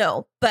 Well,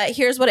 no. But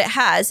here's what it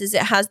has: is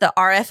it has the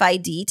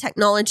RFID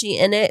technology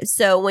in it.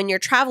 So when you're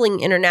traveling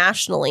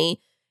internationally,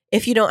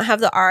 if you don't have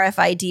the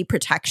RFID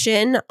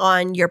protection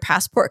on your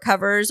passport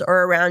covers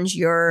or around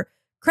your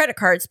credit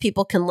cards,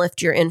 people can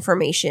lift your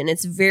information.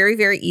 It's very,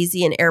 very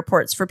easy in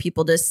airports for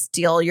people to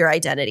steal your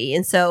identity.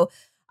 And so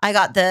I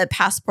got the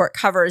passport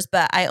covers,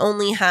 but I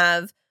only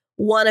have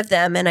one of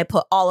them and I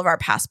put all of our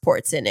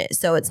passports in it.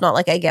 So it's not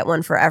like I get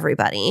one for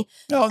everybody.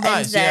 Oh,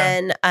 nice.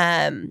 And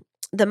then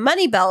the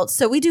money belts.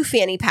 So we do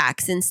fanny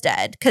packs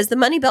instead, because the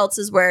money belts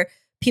is where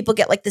people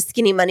get like the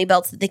skinny money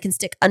belts that they can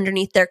stick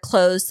underneath their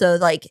clothes. So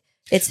like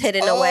it's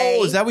hidden away.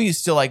 Oh, is that when you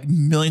steal like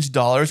millions of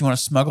dollars? You want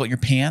to smuggle it in your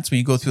pants when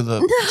you go through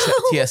the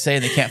TSA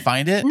and they can't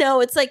find it? No,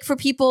 it's like for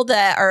people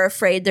that are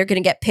afraid they're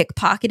going to get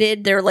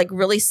pickpocketed. They're like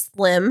really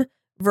slim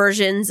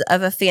versions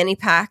of a fanny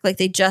pack. Like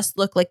they just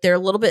look like they're a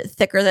little bit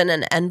thicker than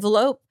an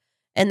envelope,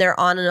 and they're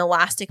on an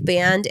elastic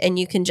band, and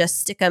you can just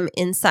stick them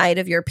inside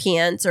of your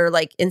pants or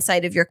like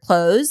inside of your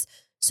clothes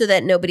so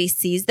that nobody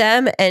sees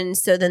them. And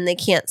so then they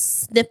can't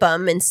snip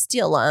them and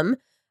steal them.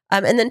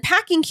 And then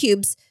packing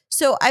cubes.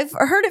 So I've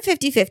heard it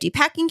 50-50.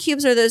 Packing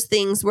cubes are those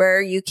things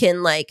where you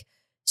can like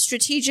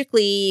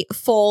strategically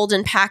fold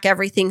and pack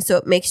everything so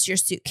it makes your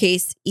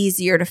suitcase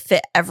easier to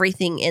fit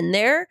everything in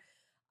there.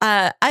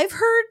 I've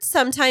heard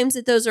sometimes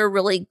that those are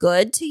really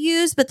good to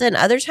use, but then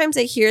other times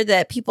I hear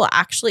that people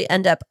actually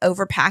end up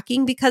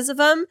overpacking because of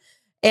them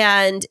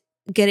and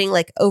getting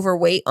like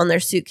overweight on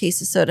their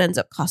suitcases. So it ends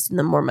up costing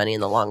them more money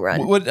in the long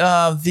run. Would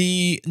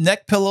the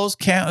neck pillows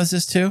count as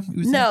this too?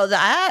 No,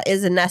 that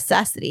is a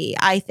necessity,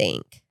 I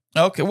think.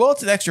 Okay, well,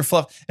 it's an extra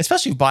fluff,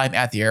 especially if you buy them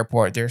at the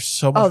airport. They're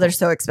so much they're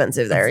so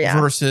expensive there, yeah.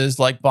 Versus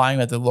like buying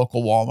them at the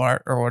local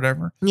Walmart or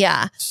whatever.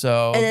 Yeah.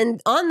 So, and then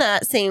on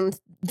that same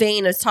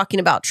vein of talking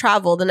about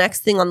travel, the next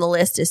thing on the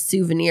list is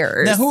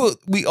souvenirs. Now,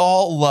 we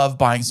all love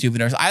buying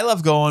souvenirs. I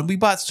love going. We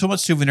bought so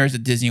much souvenirs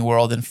at Disney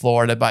World in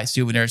Florida. Buy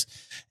souvenirs,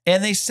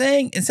 and they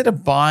saying instead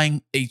of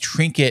buying a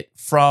trinket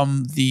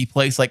from the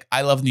place like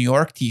I Love New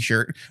York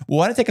T-shirt,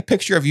 why don't take a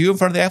picture of you in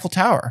front of the Eiffel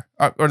Tower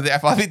or the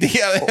Eiffel?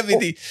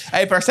 the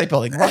Empire State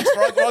Building. Wrong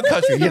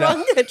country.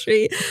 Wrong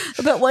country.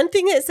 But one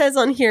thing it says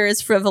on here is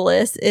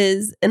frivolous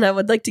is, and I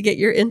would like to get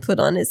your input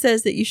on. It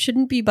says that you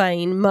shouldn't be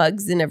buying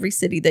mugs in every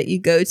city that you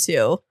go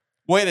to.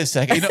 Wait a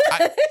second. You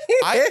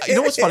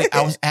know what's funny?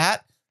 I was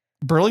at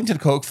Burlington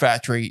Coke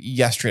Factory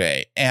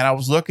yesterday, and I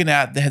was looking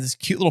at, they had this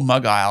cute little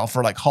mug aisle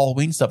for like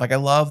Halloween stuff. Like I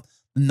love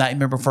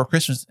Nightmare Before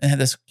Christmas, and had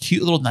this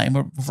cute little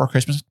Nightmare Before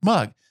Christmas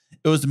mug.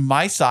 It was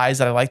my size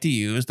that I like to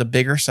use, the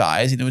bigger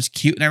size, and it was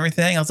cute and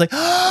everything. I was like,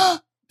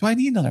 do I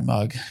need another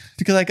mug?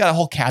 Because I got a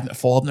whole cabinet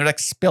full of them. They're like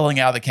spilling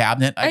out of the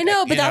cabinet. I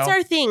know, but that's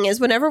our thing is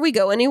whenever we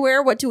go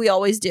anywhere, what do we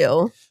always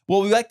do?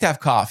 Well, we like to have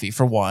coffee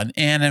for one.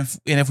 And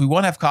if we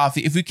want to have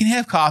coffee, if we can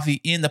have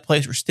coffee in the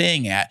place we're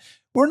staying at,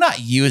 we're not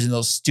using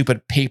those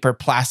stupid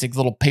plastic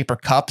little paper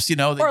cups,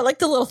 Or like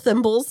the little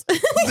thimbles.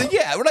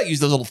 Yeah, we're not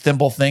using those little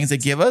thimble things they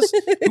give us.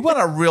 We want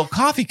a real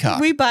coffee cup.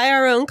 We buy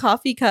our own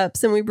coffee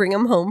cups and we bring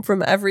them home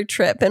from every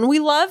trip. And we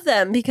love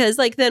them because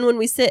then when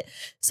we sit,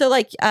 so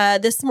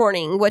this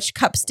morning, which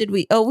cups did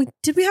we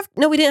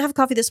didn't have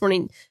coffee this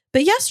morning.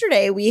 But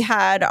yesterday we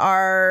had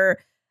our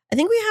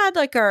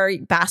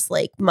Bass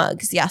Lake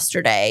mugs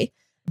yesterday.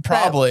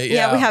 Probably,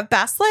 yeah. We have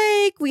Bass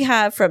Lake, we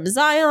have from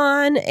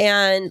Zion,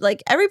 and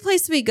every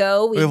place we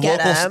go, we get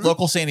them.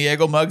 Local San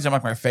Diego mugs are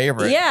my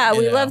favorite. Yeah,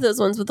 we love those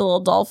ones with the little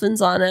dolphins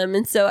on them.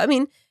 And so, I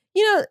mean,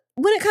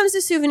 when it comes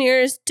to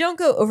souvenirs, don't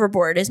go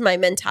overboard is my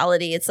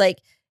mentality. It's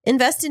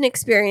invest in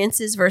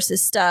experiences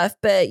versus stuff.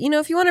 But,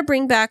 if you want to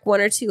bring back one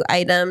or two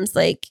items,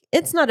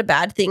 it's not a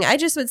bad thing. I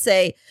just would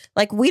say,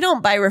 we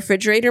don't buy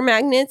refrigerator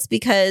magnets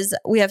because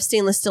we have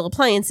stainless steel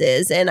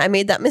appliances. And I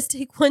made that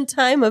mistake one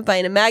time of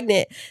buying a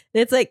magnet.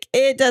 And it's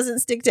it doesn't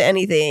stick to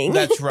anything.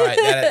 That's right.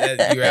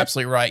 You're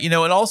absolutely right.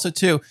 And also,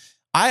 too,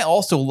 I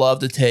also love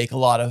to take a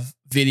lot of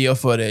video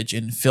footage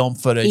and film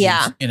footage,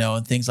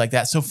 and things like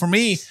that. So for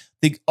me,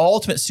 the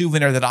ultimate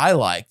souvenir that I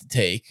like to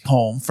take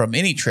home from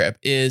any trip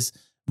is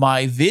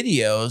my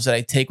videos that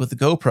I take with the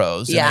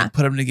GoPros and I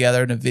put them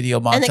together in a video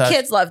montage. And the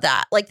kids love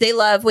that. They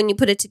love when you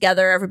put it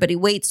together, everybody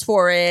waits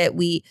for it.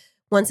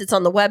 Once it's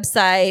on the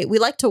website, we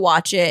like to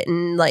watch it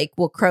and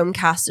we'll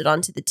Chromecast it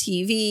onto the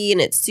TV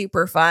and it's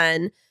super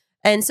fun.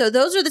 And so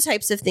those are the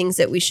types of things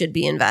that we should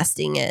be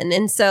investing in.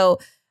 And so,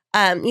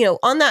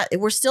 on that,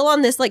 we're still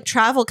on this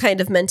travel kind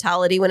of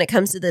mentality when it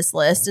comes to this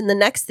list. And the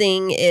next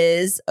thing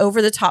is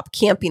over the top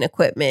camping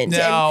equipment.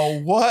 Now,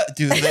 what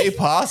do they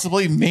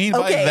possibly mean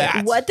by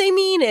that? What they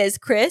mean is,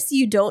 Chris,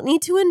 you don't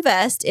need to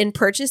invest in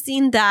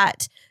purchasing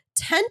that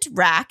tent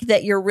rack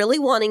that you're really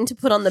wanting to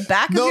put on the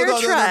back of your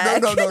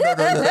truck. No.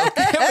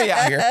 Get me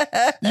out here.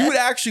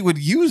 You would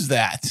use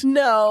that.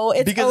 No,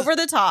 it's because over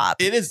the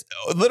top. It is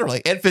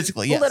literally and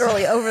physically, yes.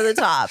 Literally over the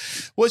top.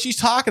 What she's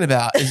talking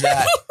about is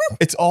that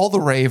it's all the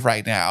rave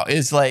right now.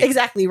 It's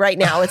exactly right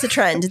now. It's a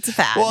trend. It's a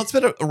fad. Well, it's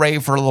been a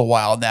rave for a little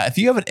while now. If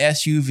you have an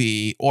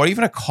SUV or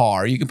even a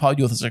car, you can probably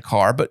do this as a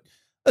car, but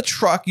a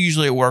truck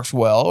usually it works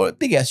well, or a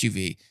big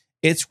SUV.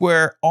 It's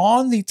where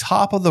on the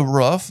top of the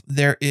roof,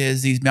 there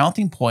is these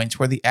mounting points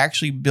where they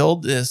actually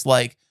build this,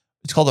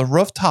 it's called a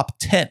rooftop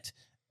tent.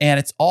 And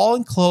it's all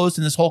enclosed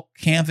in this whole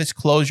canvas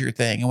closure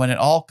thing. And when it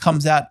all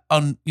comes out,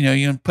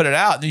 you put it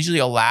out, there's usually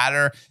a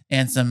ladder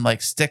and some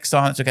sticks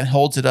on it. So it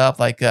holds it up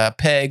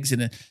pegs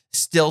and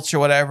stilts or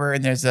whatever.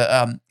 And there's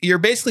you're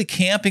basically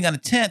camping on a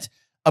tent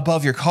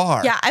above your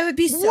car. Yeah, I would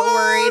be so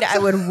worried I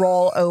would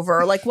roll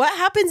over. What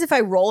happens if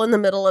I roll in the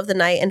middle of the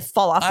night and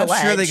fall off the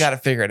ledge? I'm sure they got to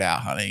figure it out,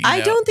 honey.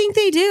 I don't think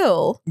they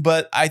do.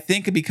 But I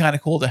think it'd be kind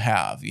of cool to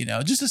have,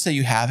 just to say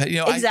you have it.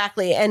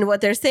 Exactly. And what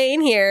they're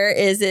saying here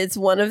is it's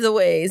one of the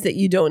ways that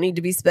you don't need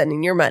to be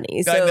spending your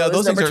money. So no,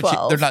 those things are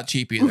 12. They're not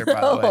cheap either, by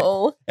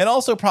the way. And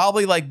also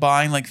probably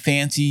buying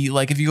fancy,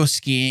 if you go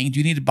skiing, do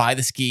you need to buy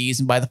the skis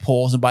and buy the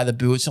poles and buy the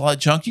boots and all that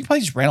junk? You can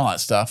probably just rent all that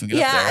stuff and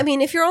get up there. I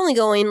mean, if you're only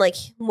going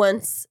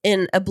once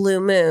in a blue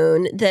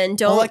moon, then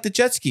don't the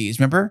jet skis,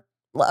 remember?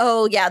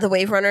 Oh yeah, the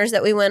wave runners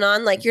that we went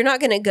on. You're not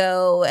going to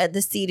go at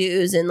the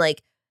Sea-Doos and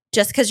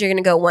just because you're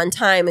going to go one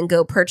time and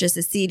go purchase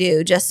a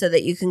Sea-Doo just so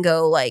that you can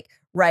go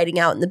riding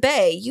out in the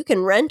bay. You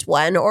can rent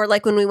one, or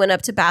when we went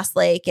up to Bass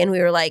Lake and we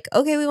were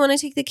okay, we want to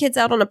take the kids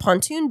out on a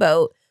pontoon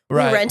boat.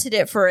 Right. We rented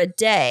it for a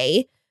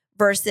day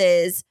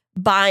versus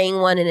buying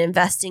one and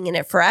investing in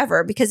it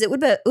forever, because it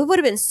would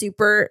have been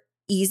super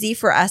easy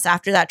for us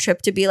after that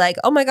trip to be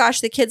oh my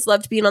gosh, the kids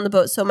loved being on the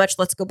boat so much,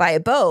 let's go buy a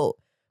boat.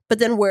 But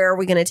then where are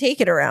we going to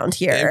take it around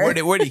here?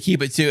 Where do you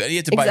keep it too? You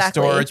have to buy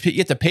storage. You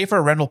have to pay for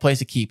a rental place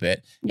to keep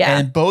it. Yeah.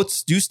 And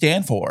boats do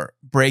stand for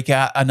break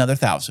out another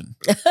 1,000.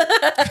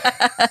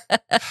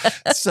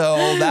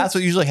 So that's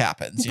what usually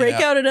happens.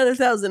 Break out another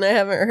 1,000. I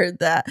haven't heard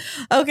that.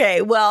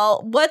 Okay,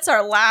 well, what's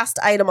our last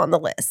item on the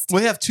list?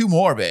 We have two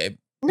more, babe.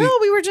 No,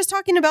 we were just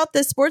talking about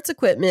the sports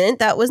equipment.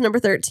 That was number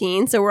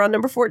 13. So we're on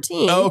number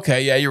 14.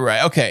 Okay. Yeah, you're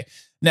right. Okay.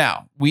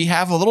 Now, we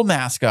have a little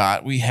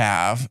mascot.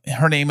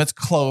 Her name is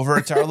Clover.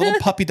 It's our little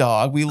puppy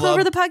dog. We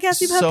Clover, love the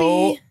podcasty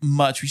so puppy.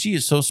 much. She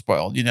is so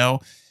spoiled,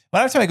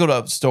 Whenever time I go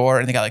to a store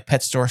and they got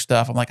pet store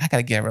stuff, I'm I got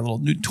to get her a little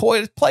new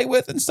toy to play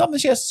with and something.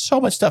 She has so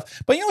much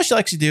stuff. But you know what she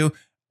likes to do?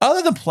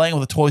 Other than playing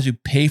with the toys we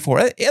pay for,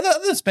 other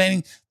than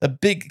spending the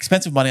big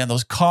expensive money on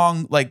those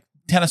Kong,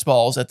 tennis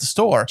balls at the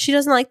store. She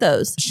doesn't like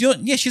those. She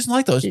doesn't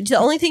like those. The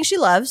only thing she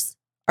loves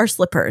are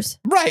slippers.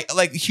 Right.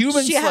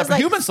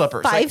 Human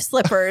slippers. 5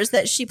 slippers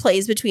that she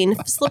plays between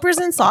slippers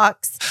and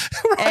socks.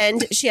 Right.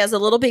 And she has a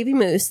little baby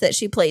moose that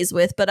she plays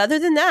with. But other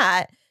than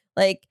that,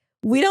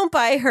 we don't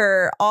buy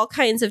her all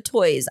kinds of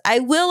toys. I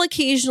will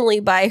occasionally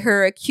buy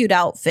her a cute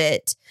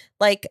outfit.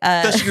 like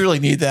Does she really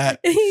need that?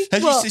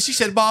 And well, she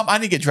said, Mom, I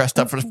need to get dressed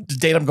up for the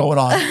date I'm going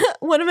on.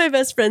 one of my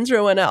best friends,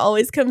 Rowena,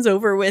 always comes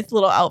over with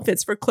little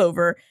outfits for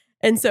Clover.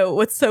 And so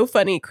what's so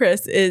funny,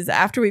 Chris, is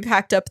after we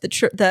packed up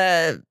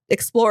the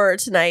Explorer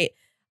tonight,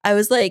 I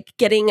was like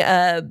getting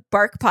a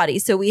bark potty.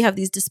 So we have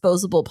these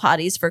disposable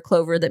potties for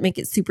Clover that make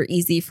it super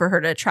easy for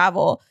her to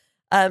travel.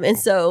 And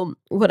so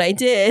what I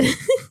did,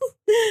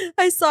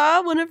 I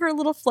saw one of her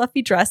little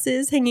fluffy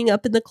dresses hanging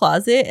up in the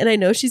closet. And I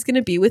know she's going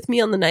to be with me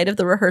on the night of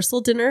the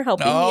rehearsal dinner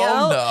helping me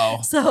out. No.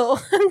 So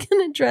I'm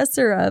going to dress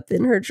her up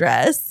in her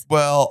dress.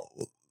 Well,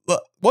 why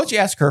don't you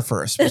ask her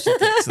first what she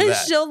thinks of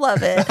that? She'll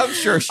love it. I'm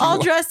sure she I'll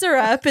will. dress her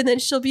up and then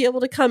she'll be able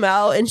to come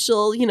out and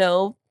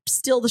she'll,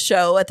 steal the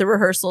show at the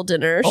rehearsal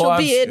dinner. She'll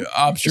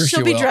I'm sure she'll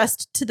she be will.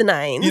 dressed to the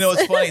nines. You know,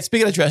 it's funny.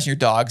 Speaking of dressing your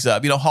dogs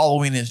up,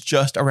 Halloween is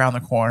just around the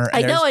corner.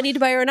 I know. I need to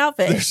buy her an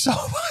outfit. There's so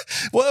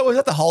much. Well, it was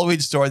at the Halloween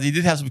store. They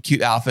did have some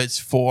cute outfits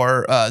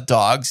for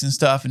dogs and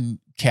stuff and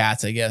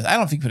cats, I guess. I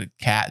don't think put a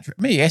cat.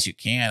 Maybe yes, you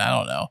can. I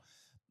don't know.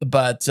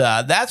 But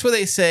that's what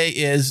they say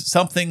is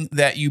something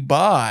that you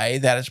buy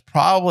that is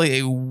probably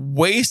a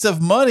waste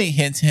of money.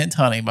 Hint, hint,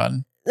 honey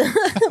bun.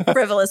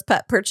 Frivolous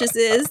pet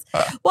purchases.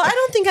 Well, I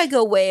don't think I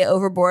go way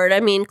overboard.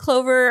 I mean,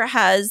 Clover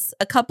has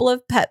a couple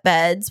of pet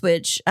beds,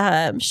 which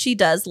she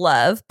does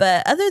love.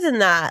 But other than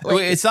that,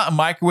 Wait, it's not a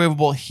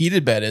microwavable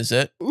heated bed, is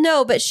it?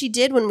 no, but she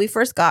did when we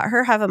first got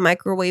her have a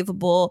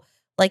microwavable,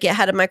 like it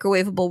had a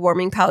microwavable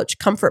warming pouch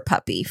comfort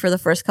puppy for the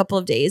first couple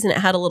of days. And it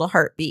had a little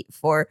heartbeat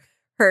for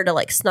her to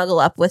like snuggle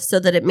up with so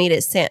that it made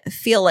it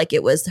feel like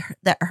it was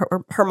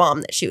her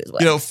mom that she was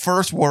with.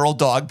 First world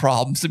dog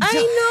problems. I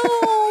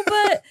know,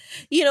 but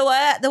you know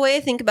what? The way I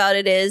think about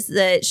it is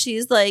that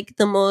she's like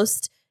the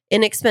most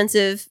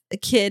inexpensive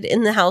kid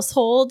in the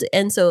household.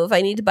 And so if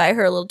I need to buy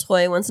her a little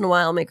toy once in a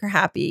while, make her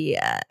happy,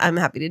 I'm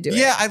happy to do it.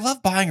 Yeah, I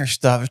love buying her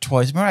stuff,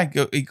 toys.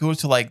 Remember, I go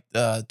to like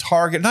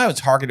Target. Not even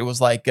Target. It was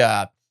like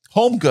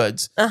Home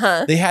Goods.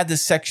 They had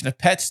this section of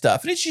pet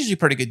stuff, and it's usually a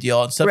pretty good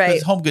deal and stuff. Right.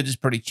 Because Home Goods is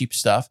pretty cheap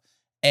stuff.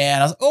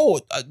 And I was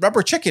like, a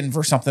rubber chicken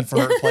for something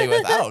for her to play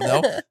with. I don't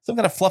know. Some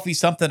kind of fluffy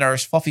something or a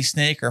fluffy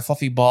snake or a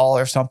fluffy ball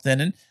or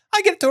something. And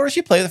I get it to her.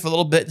 She played with it for a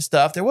little bit and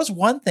stuff. There was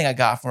one thing I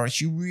got for her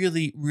she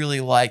really, really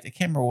liked. I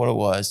can't remember what it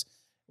was.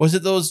 Was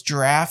it those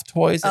giraffe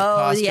toys at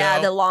Costco? Oh, yeah,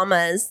 the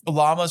llamas. The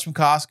llamas from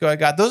Costco I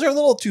got. Those are a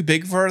little too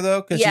big for her,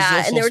 though.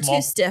 Yeah, and they were small.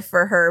 too stiff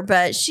for her.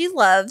 But she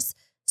loves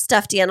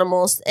stuffed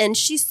animals. And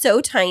she's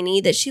so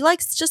tiny that she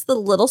likes just the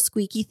little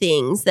squeaky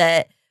things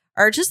that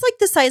are just like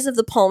the size of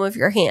the palm of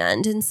your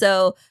hand. And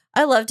so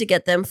I love to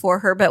get them for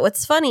her. But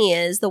what's funny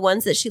is the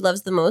ones that she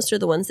loves the most are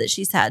the ones that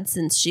she's had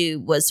since she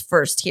was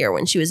first here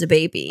when she was a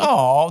baby.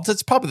 Oh,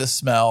 that's probably the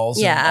smells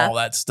and Yeah. all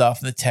that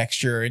stuff and the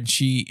texture. And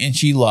she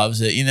loves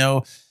it,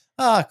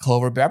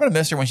 Clover Bear. I'm going to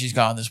miss her when she's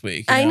gone this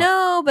week. I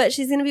know, but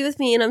she's going to be with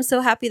me and I'm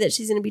so happy that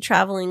she's going to be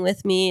traveling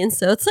with me. And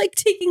so it's like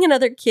taking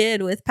another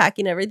kid with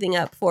packing everything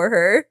up for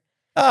her.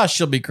 Oh,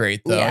 she'll be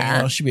great though.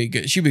 Yeah. She'll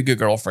be a good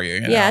girl for you.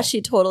 Yeah,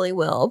 she totally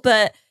will.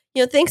 But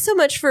thanks so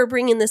much for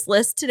bringing this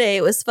list today.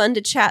 It was fun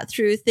to chat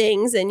through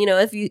things. And,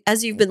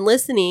 as you've been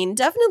listening,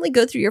 definitely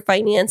go through your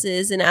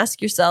finances and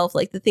ask yourself,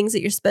 like, the things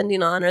that you're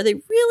spending on, are they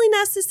really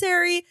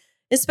necessary,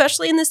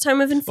 especially in this time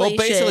of inflation?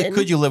 Well, basically,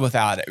 could you live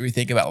without it? If you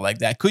think about it like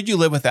that, could you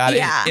live without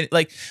Yeah. it?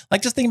 Like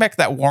just think back to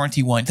that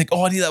warranty one. Think,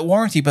 I need that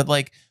warranty. But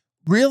like,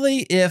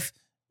 really, if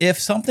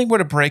something were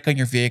to break on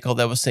your vehicle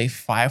that was say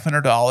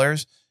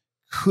 $500,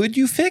 could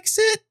you fix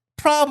it?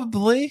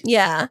 Probably.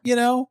 Yeah.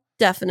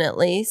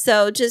 Definitely.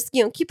 So just,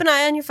 keep an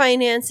eye on your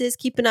finances,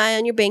 keep an eye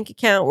on your bank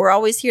account. We're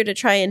always here to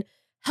try and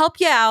help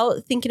you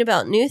out thinking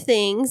about new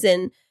things.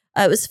 And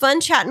it was fun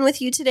chatting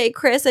with you today,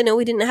 Chris. I know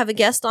we didn't have a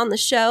guest on the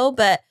show,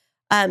 but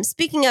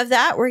speaking of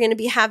that, we're going to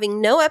be having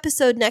no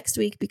episode next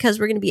week because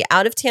we're going to be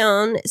out of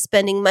town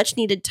spending much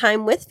needed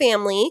time with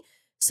family.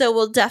 So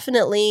we'll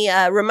definitely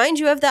remind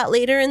you of that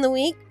later in the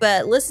week,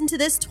 but listen to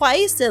this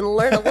twice and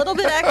learn a little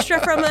bit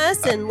extra from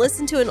us and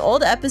listen to an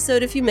old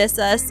episode if you miss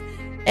us.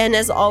 And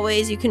as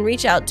always, you can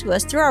reach out to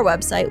us through our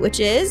website, which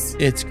is...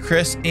 It's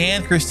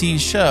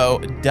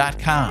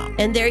ChrisandChristineShow.com.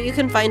 And there you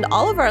can find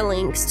all of our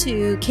links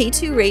to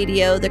K2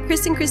 Radio, The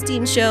Chris and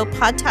Christine Show,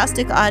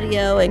 Podtastic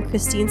Audio, and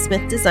Christine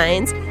Smith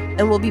Designs.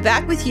 And we'll be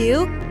back with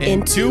you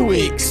In 2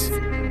 weeks.